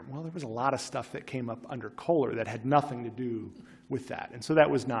search term. Well, there was a lot of stuff that came up under Kohler that had nothing to do with that. And so that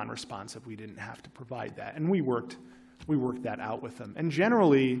was non-responsive. We didn't have to provide that. And we worked that out with them. And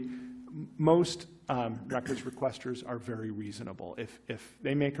generally, most records requesters are very reasonable. If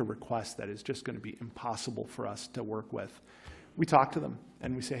they make a request that is just going to be impossible for us to work with, we talk to them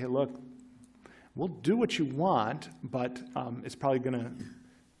and we say, hey, look, we'll do what you want, but it's probably going to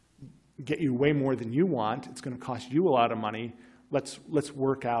get you way more than you want. It's going to cost you a lot of money. Let's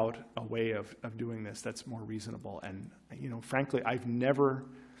work out a way of doing this that's more reasonable. And you know, frankly, I've never,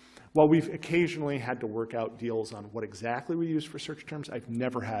 while we've occasionally had to work out deals on what exactly we use for search terms, I've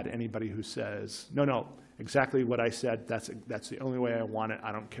never had anybody who says, no, exactly what I said, that's the only way I want it.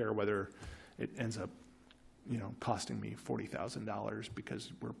 I don't care whether it ends up, you know, costing me $40,000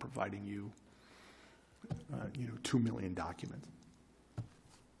 because we're providing you, you know, 2 million documents.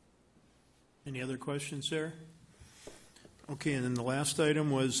 Any other questions there? Okay, and then the last item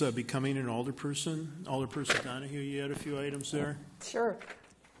was becoming an alderperson. Alderperson Donahue, you had a few items there? Sure.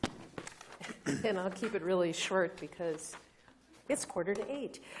 And I'll keep it really short because it's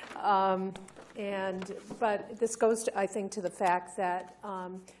 7:45. But this goes, I think, to the fact that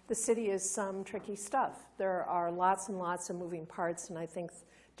the city is some tricky stuff. There are lots and lots of moving parts, and I think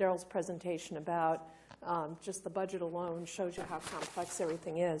Daryl's presentation about just the budget alone shows you how complex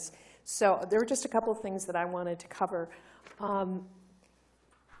everything is. So there were just a couple of things that I wanted to cover.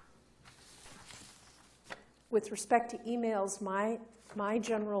 With respect to emails, my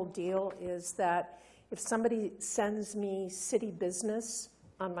general deal is that if somebody sends me city business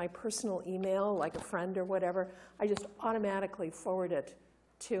on my personal email, like a friend or whatever, I just automatically forward it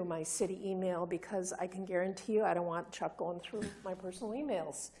to my city email because I can guarantee you I don't want Chuck going through my personal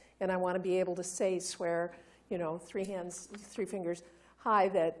emails. And I want to be able to swear, you know, 3 hands, 3 fingers high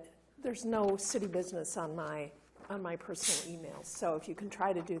that there's no city business on my personal emails. So if you can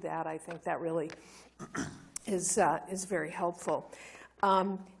try to do that, I think that really is very helpful.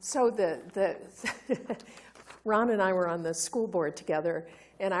 So Ron and I were on the school board together,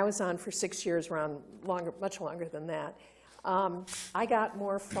 and I was on for 6 years, Ron much longer than that. I got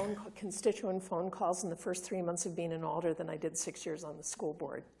more constituent phone calls in the first 3 months of being an alder than I did 6 years on the school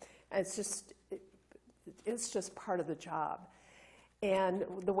board. It's just part of the job. And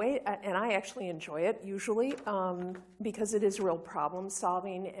and I actually enjoy it usually because it is real problem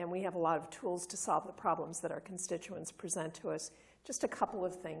solving, and we have a lot of tools to solve the problems that our constituents present to us. Just a couple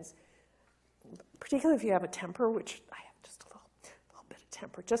of things, particularly if you have a temper, which I have just a little bit of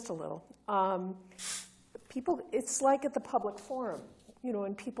temper, just a little. People, it's like at the public forum, you know,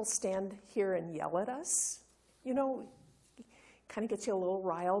 when people stand here and yell at us, you know, kind of gets you a little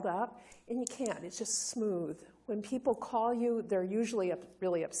riled up, and you can't. It's just smooth. When people call you, they're usually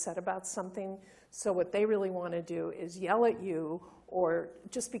really upset about something, so what they really want to do is yell at you, or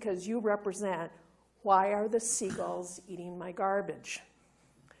just because you represent, why are the seagulls eating my garbage?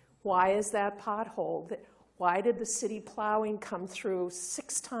 Why is that pothole? Why did the city plowing come through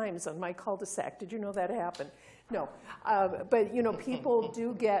 6 times on my cul-de-sac? Did you know that happened? No, but you know, people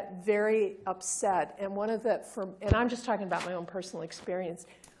do get very upset, and and I'm just talking about my own personal experience.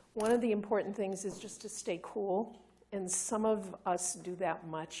 One of the important things is just to stay cool, and some of us do that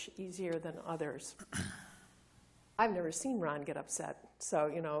much easier than others. I've never seen Ron get upset. So,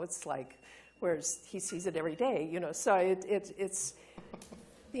 you know, it's like, whereas he sees it every day, you know. So it's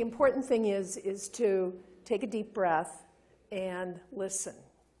the important thing is to take a deep breath and listen.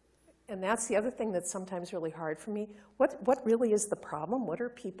 And that's the other thing that's sometimes really hard for me. What really is the problem? What are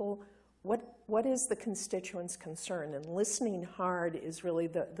people, what is the constituents' concern? And listening hard is really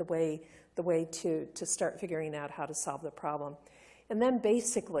the way to start figuring out how to solve the problem. And then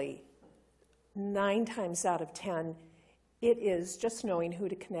basically, 9 times out of 10, it is just knowing who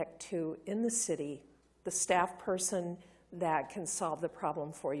to connect to in the city, the staff person that can solve the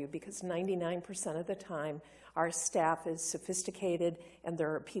problem for you, because 99% of the time, our staff is sophisticated and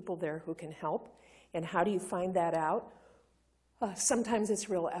there are people there who can help. And how do you find that out? Sometimes it's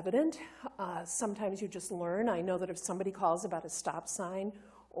real evident. Sometimes you just learn. I know that if somebody calls about a stop sign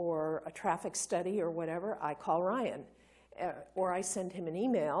or a traffic study or whatever, I call Ryan. Or I send him an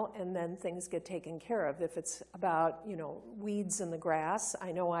email, and then things get taken care of. If it's about, you know, weeds in the grass,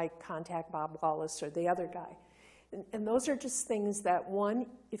 I know I contact Bob Wallace or the other guy. And those are just things that, one,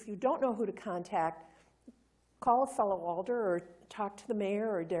 if you don't know who to contact, call a fellow alder or talk to the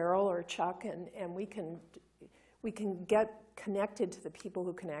mayor or Daryl or Chuck, and we can get connected to the people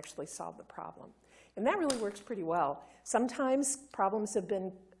who can actually solve the problem. And that really works pretty well. Sometimes problems have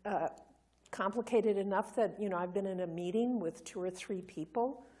been complicated enough that, you know, I've been in a meeting with 2 or 3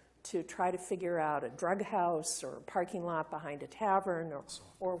 people to try to figure out a drug house or a parking lot behind a tavern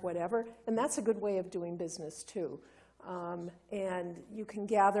or whatever. And that's a good way of doing business too. And you can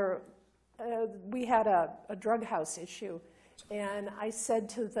gather, we had a drug house issue, and I said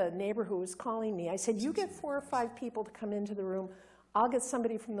to the neighbor who was calling me, I said, you get 4 or 5 people to come into the room. I'll get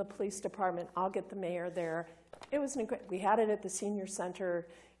somebody from the police department. I'll get the mayor there. It was we had it at the senior center.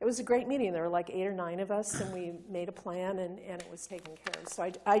 It was a great meeting. There were like 8 or 9 of us, and we made a plan, and it was taken care of.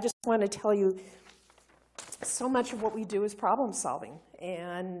 So I just want to tell you, so much of what we do is problem solving,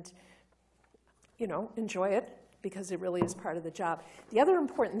 and, you know, enjoy it, because it really is part of the job. The other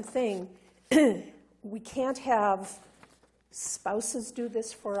important thing, we can't have spouses do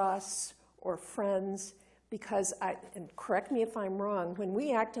this for us or friends, because, and correct me if I'm wrong, when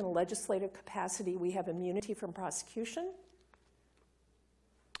we act in a legislative capacity, we have immunity from prosecution?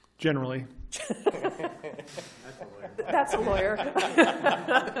 Generally. That's a lawyer.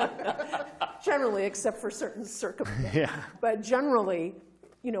 Generally, except for certain circumstances. Yeah. But generally,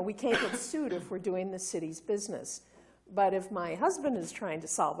 you know, we can't get sued if we're doing the city's business. But if my husband is trying to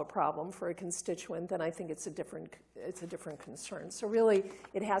solve a problem for a constituent, then I think it's a different concern. So really,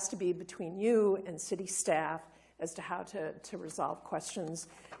 it has to be between you and city staff as to how to resolve questions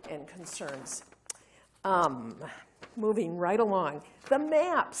and concerns. Moving right along. The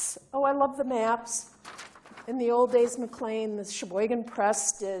maps. Oh, I love the maps. In the old days, McLean, the Sheboygan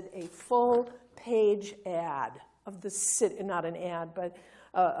Press did a full-page ad of the city, not an ad, but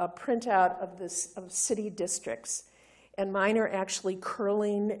a printout of city districts. And mine are actually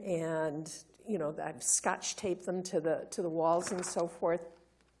curling, and, you know, I've scotch taped them to the walls and so forth.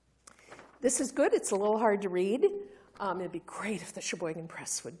 This is good. It's a little hard to read. It'd be great if the Sheboygan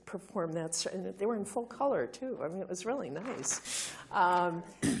Press would perform that. And they were in full color, too. I mean, it was really nice.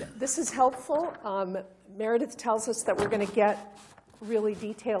 This is helpful. Meredith tells us that we're going to get really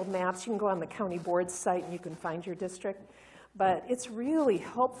detailed maps. You can go on the county board site and you can find your district. But it's really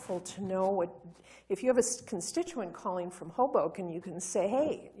helpful to know what, if you have a constituent calling from Hoboken, you can say,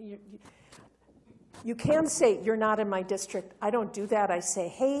 hey, you can say, you're not in my district. I don't do that. I say,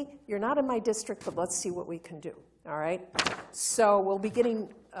 hey, you're not in my district, but let's see what we can do. All right? So we'll be getting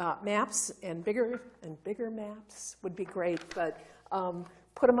maps, and bigger maps would be great, but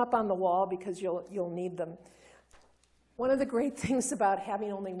put them up on the wall because you'll need them. One of the great things about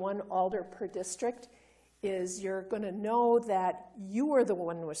having only one alder per district is you're going to know that you are the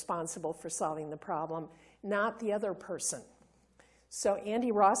one responsible for solving the problem, not the other person. So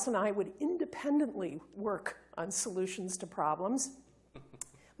Andy Ross and I would independently work on solutions to problems.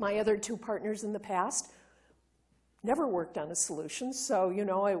 My other 2 partners in the past never worked on a solution, so, you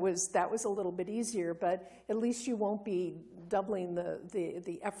know, that was a little bit easier, but at least you won't be doubling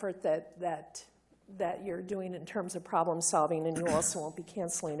the effort that you're doing in terms of problem solving, and you also won't be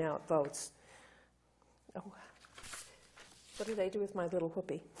canceling out votes. Oh, what did I do with my little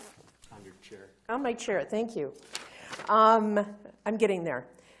whoopee? On your chair. On my chair, thank you. I'm getting there.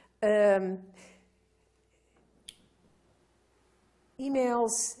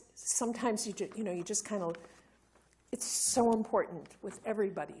 Emails, sometimes you just kind of, it's so important with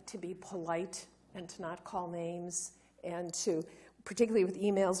everybody to be polite and to not call names, and to, particularly with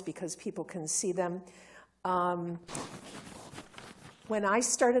emails because people can see them. when I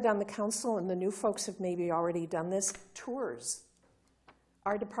started on the council, and the new folks have maybe already done this, tours.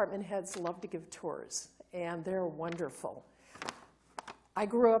 Our department heads love to give tours, and they're wonderful. I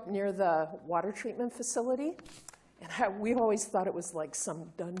grew up near the water treatment facility, and we always thought it was like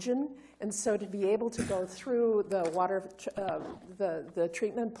some dungeon. And so to be able to go through the water, the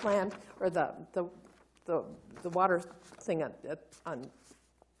treatment plant, or the water thing on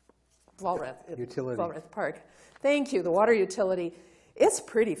Walrath Park. Thank you, the water utility. It's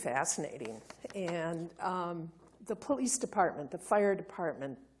pretty fascinating. And the police department, the fire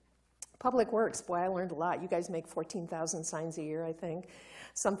department, Public Works, boy, I learned a lot. You guys make 14,000 signs a year, I think,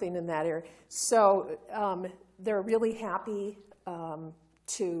 something in that area. So they're really happy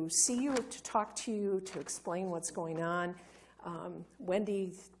to see you, to talk to you, to explain what's going on.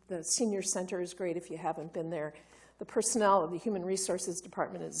 Wendy, the senior center is great if you haven't been there. The personnel of the Human Resources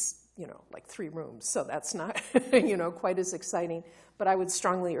Department is, like 3 rooms, so that's not, quite as exciting. But I would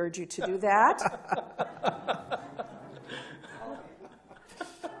strongly urge you to do that.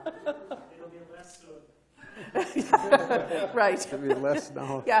 Right. It'll be less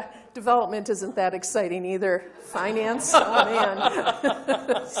now. Yeah, development isn't that exciting either. Finance, oh man.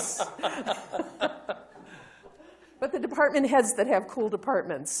 But the department heads that have cool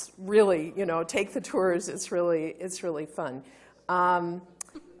departments really, take the tours. It's really fun.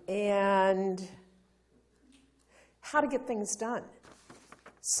 And how to get things done.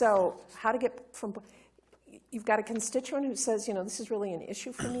 So how to get from, you've got a constituent who says, this is really an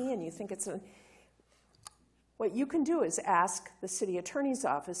issue for me, and you think it's what you can do is ask the city attorney's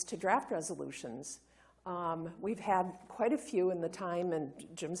office to draft resolutions. We've had quite a few in the time, and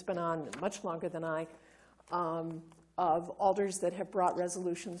Jim's been on much longer than I, of alders that have brought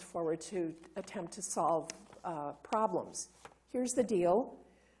resolutions forward to attempt to solve problems. Here's the deal.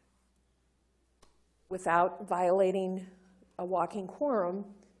 Without violating a walking quorum,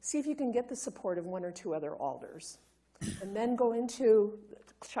 see if you can get the support of 1 or 2 other alders. And then go into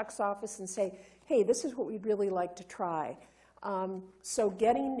Chuck's office and say, hey, this is what we'd really like to try. So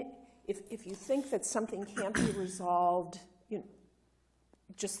getting, if you think that something can't be resolved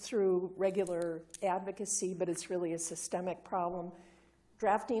just through regular advocacy, but it's really a systemic problem,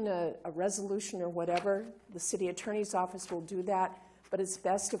 drafting a resolution or whatever, the city attorney's office will do that, but it's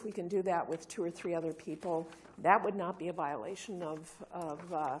best if we can do that with 2 or 3 other people. That would not be a violation of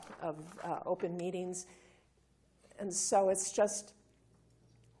open meetings. And so it's just,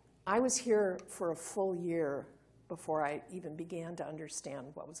 I was here for a full year before I even began to understand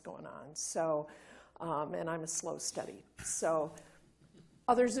what was going on. So, and I'm a slow study. So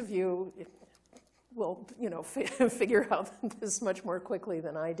others of you will, figure out this much more quickly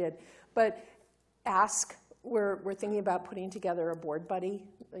than I did. But ask, we're thinking about putting together a board buddy,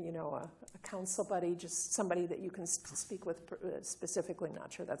 a council buddy, just somebody that you can speak with specifically.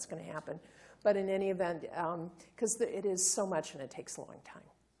 Not sure that's going to happen. But in any event, because it is so much and it takes a long time.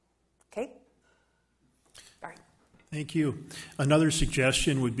 Okay? All right. Thank you. Another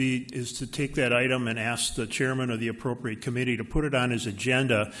suggestion would be is to take that item and ask the chairman of the appropriate committee to put it on his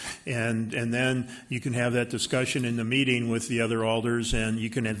agenda, and then you can have that discussion in the meeting with the other alders, and you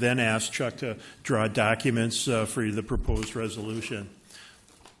can then ask Chuck to draw documents for the proposed resolution.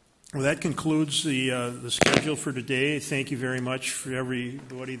 Well, that concludes the schedule for today. Thank you very much for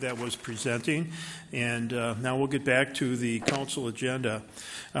everybody that was presenting. And now we'll get back to the council agenda.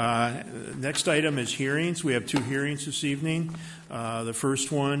 Next item is hearings. We have 2 hearings this evening. The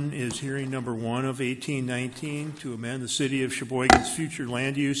first one is hearing number 1 of 1819 to amend the City of Sheboygan's future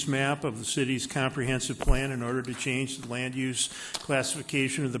land use map of the city's comprehensive plan in order to change the land use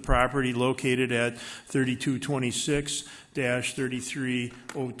classification of the property located at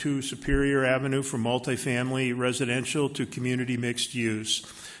 3226-3302 Superior Avenue from multifamily residential to community mixed use.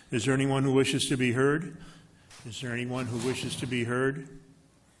 Is there anyone who wishes to be heard? Is there anyone who wishes to be heard?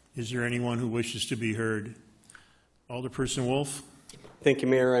 Is there anyone who wishes to be heard? Alderperson Wolf. Thank you,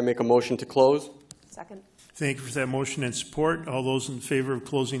 Mayor. I make a motion to close. Second. Thank you for that motion and support. All those in favor of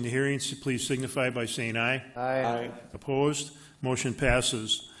closing the hearings, please signify by saying aye. Aye. Opposed? Motion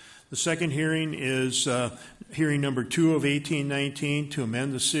passes. The second hearing is hearing number 2 of 1819 to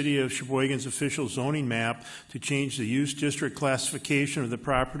amend the City of Sheboygan's official zoning map to change the use district classification of the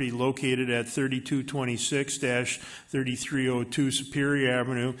property located at 3226-3302 Superior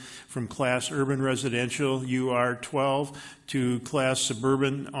Avenue from Class Urban Residential UR 12 to Class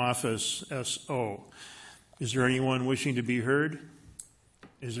Suburban Office SO. Is there anyone wishing to be heard?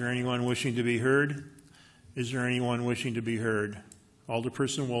 Is there anyone wishing to be heard? Is there anyone wishing to be heard?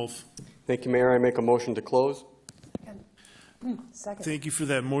 Alderperson Wolf. Thank you, Mayor. I make a motion to close. Second. Thank you for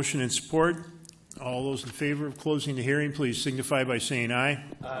that motion and support. All those in favor of closing the hearing, please signify by saying aye.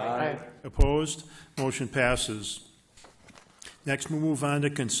 Aye. Opposed? Motion passes. Next, we'll move on to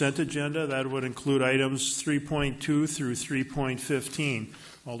consent agenda. That would include items 3.2 through 3.15.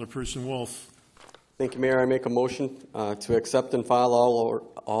 Alderperson Wolf. Thank you, Mayor. I make a motion to accept and file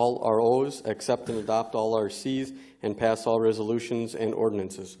all ROs, accept and adopt all RCs, and pass all resolutions and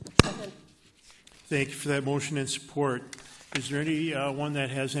ordinances. Thank you for that motion and support. Is there any one that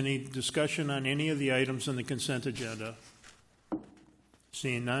has any discussion on any of the items on the consent agenda?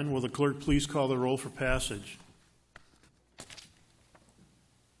 Seeing none, will the clerk please call the roll for passage?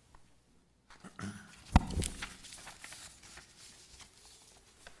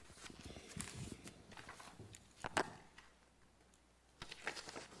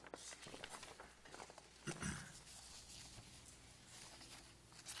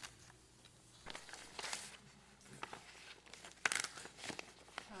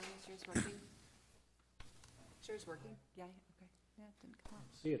 Is yours working? Is yours working? Yeah, okay. Yeah, it didn't come up.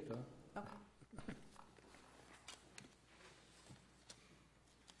 See it, though. Okay.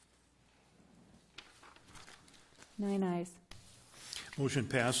 Nine ayes. Motion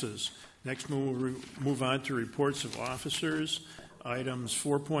passes. Next, we'll move on to reports of officers. Items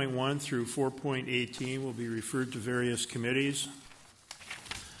 4.1 through 4.18 will be referred to various committees.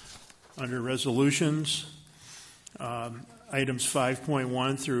 Under resolutions, items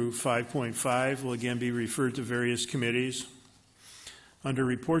 5.1 through 5.5 will again be referred to various committees. Under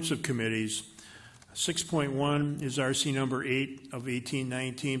reports of committees, 6.1 is RC number 8 of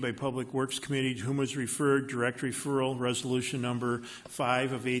 1819 by Public Works Committee, to whom was referred direct referral, resolution number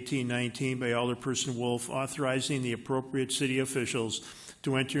 5 of 1819 by Alderperson Wolf, authorizing the appropriate city officials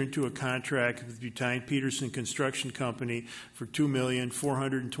to enter into a contract with Butine Peterson Construction Company for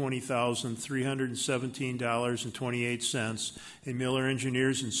 $2,420,317.28 and Miller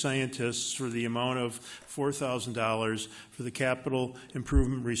Engineers and Scientists for the amount of $4,000 for the capital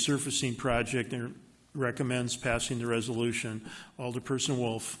improvement resurfacing project, and recommends passing the resolution. Alderperson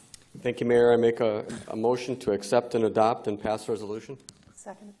Wolf. Thank you, Mayor. I make a motion to accept and adopt and pass resolution.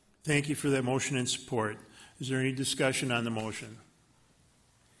 Second. Thank you for that motion and support. Is there any discussion on the motion?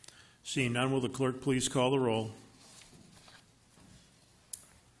 Seeing none, will the clerk please call the roll?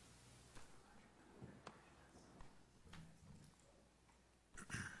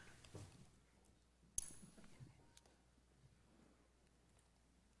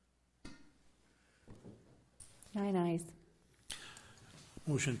 Nine ayes.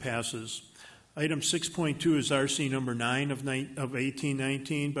 Motion passes. Item 6.2 is RC number 9 of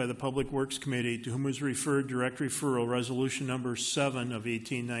 1819 by the Public Works Committee, to whom was referred direct referral, resolution number 7 of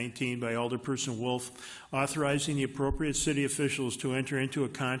 1819 by Alderperson Wolf, authorizing the appropriate city officials to enter into a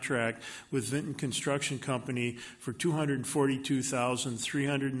contract with Vinton Construction Company for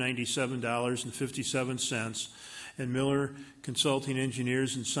 $242,397.57 and Miller Consulting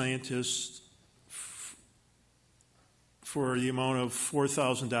Engineers and Scientists for the amount of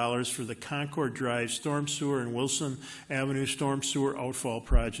 $4,000 for the Concord Drive Storm Sewer and Wilson Avenue Storm Sewer Outfall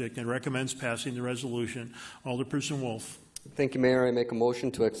Project, and recommends passing the resolution. Alderperson Wolf. Thank you, Mayor. I make a motion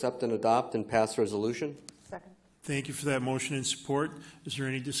to accept and adopt and pass resolution. Second. Thank you for that motion and support. Is there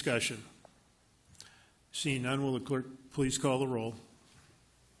any discussion? Seeing none, will the clerk please call the roll?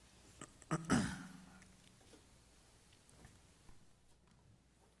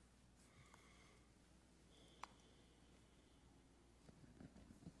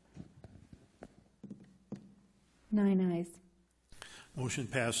 Nine ayes. Motion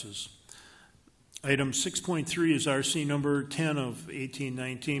passes. Item 6.3 is RC number 10 of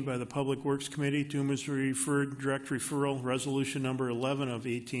 1819 by the Public Works Committee, to whom is referred direct referral, resolution number 11 of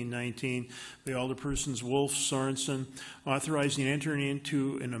 1819 by Alderpersons Wolf, Sorensen, authorizing entering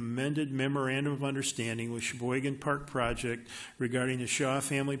into an amended memorandum of understanding with Sheboygan Park Project regarding the Shaw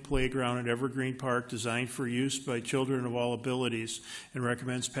Family Playground at Evergreen Park, designed for use by children of all abilities, and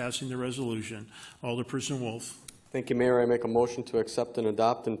recommends passing the resolution. Alderperson Wolf. Thank you, Mayor. I make a motion to accept and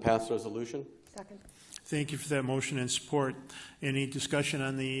adopt and pass resolution. Second. Thank you for that motion and support. Any discussion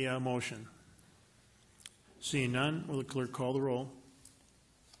on the motion? Seeing none, will the clerk call the roll?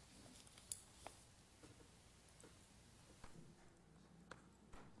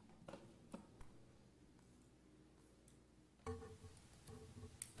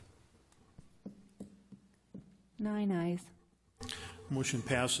 Nine ayes. Motion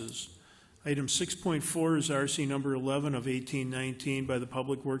passes. Item 6.4 is RC number 11 of 1819 by the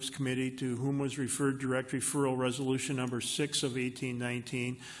Public Works Committee, to whom was referred direct referral, resolution number 6 of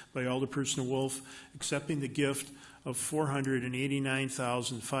 1819 by Alderperson Wolf, accepting the gift of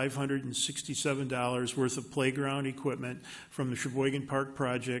 $489,567 worth of playground equipment from the Sheboygan Park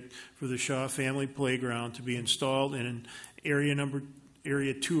project for the Shaw Family Playground to be installed in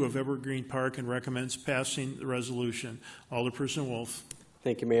Area 2 of Evergreen Park, and recommends passing the resolution. Alderperson Wolf.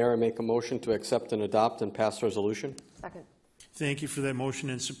 Thank you, Mayor. I make a motion to accept and adopt and pass resolution. Second. Thank you for that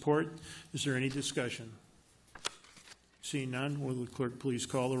motion and support. Is there any discussion? Seeing none, will the clerk please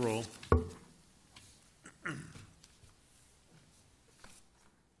call the roll?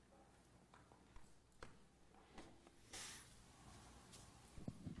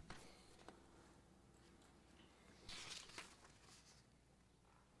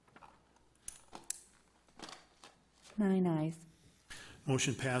 Nine ayes.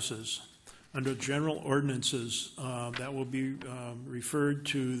 Motion passes. Under general ordinances, that will be referred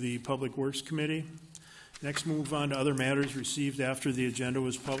to the Public Works Committee. Next, move on to other matters received after the agenda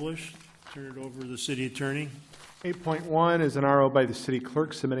was published. Turn it over to the city attorney. 8.1 is an RO by the city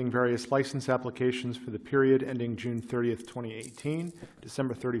clerk submitting various license applications for the period ending June 30th, 2018,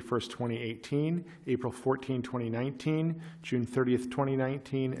 December 31st, 2018, April 14, 2019, June 30th,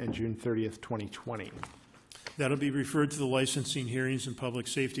 2019, and June 30th, 2020. That'll be referred to the Licensing, Hearings, and Public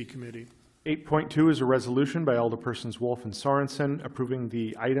Safety Committee. 8.2 is a resolution by Alderpersons Wolf and Sorensen approving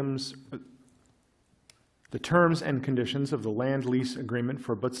the terms and conditions of the land lease agreement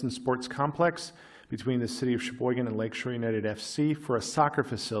for Butson Sports Complex between the City of Sheboygan and Lakeshore United FC for a soccer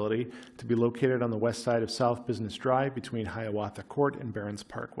facility to be located on the west side of South Business Drive between Hiawatha Court and Barron's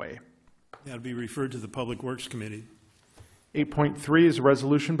Parkway. That'll be referred to the Public Works Committee. 8.3 is a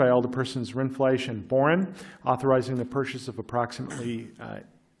resolution by Alderpersons Rindfleisch and Boren authorizing the purchase of approximately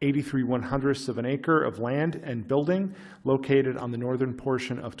 83/100ths of an acre of land and building located on the northern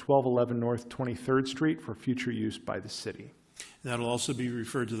portion of 1211 North 23rd Street for future use by the city. That'll also be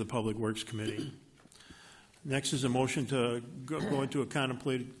referred to the Public Works Committee. Next is a motion to go into a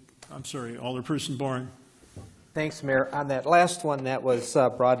contemplated, Alderperson Boren. Thanks, Mayor. On that last one that was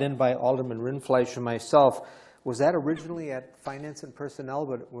brought in by Alderman Rindfleisch and myself, was that originally at Finance and Personnel,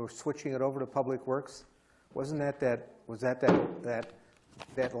 but we're switching it over to Public Works? Wasn't that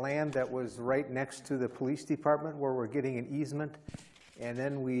land that was right next to the police department where we're getting an easement, and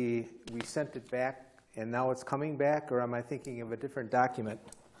then we sent it back, and now it's coming back, or am I thinking of a different document?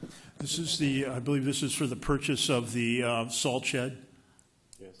 This is I believe this is for the purchase of the salt shed.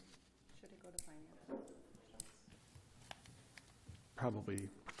 Yes. Should it go to finance? Probably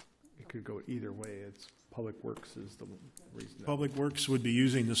it could go either way. It's Public Works is the reason. Public Works would be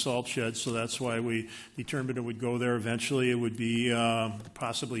using the salt shed, so that's why we determined it would go there eventually. It would be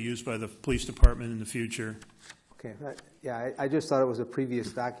possibly used by the police department in the future. Okay, yeah, I just thought it was a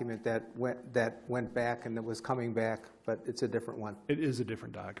previous document that went back and that was coming back, but it's a different one. It is a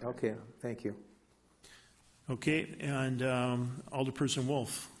different document. Okay, thank you. Okay, and Alderperson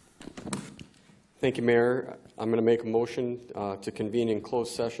Wolf. Thank you, Mayor. I'm going to make a motion to convene in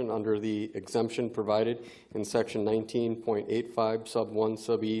closed session under the exemption provided in Section 19.85, Sub 1,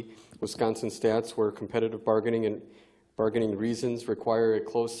 Sub E, Wisconsin Stats, where competitive bargaining and bargaining reasons require a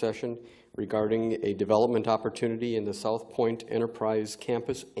closed session regarding a development opportunity in the South Point Enterprise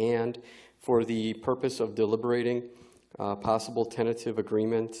campus and for the purpose of deliberating possible tentative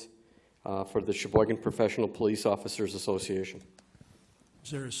agreement for the Sheboygan Professional Police Officers Association.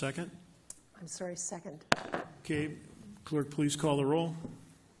 Is there a second? I'm sorry, second. Okay, clerk, please call the roll.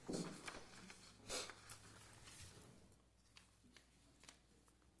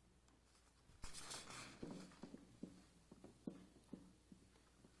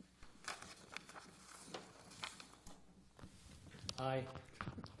 Aye.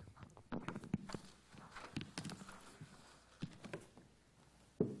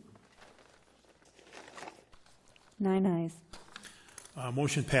 Nine ayes.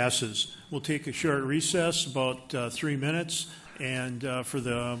 Motion passes. We'll take a short recess, about 3 minutes, and for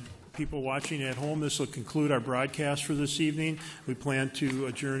the people watching at home, this will conclude our broadcast for this evening. We plan to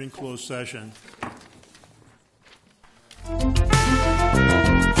adjourn in closed session.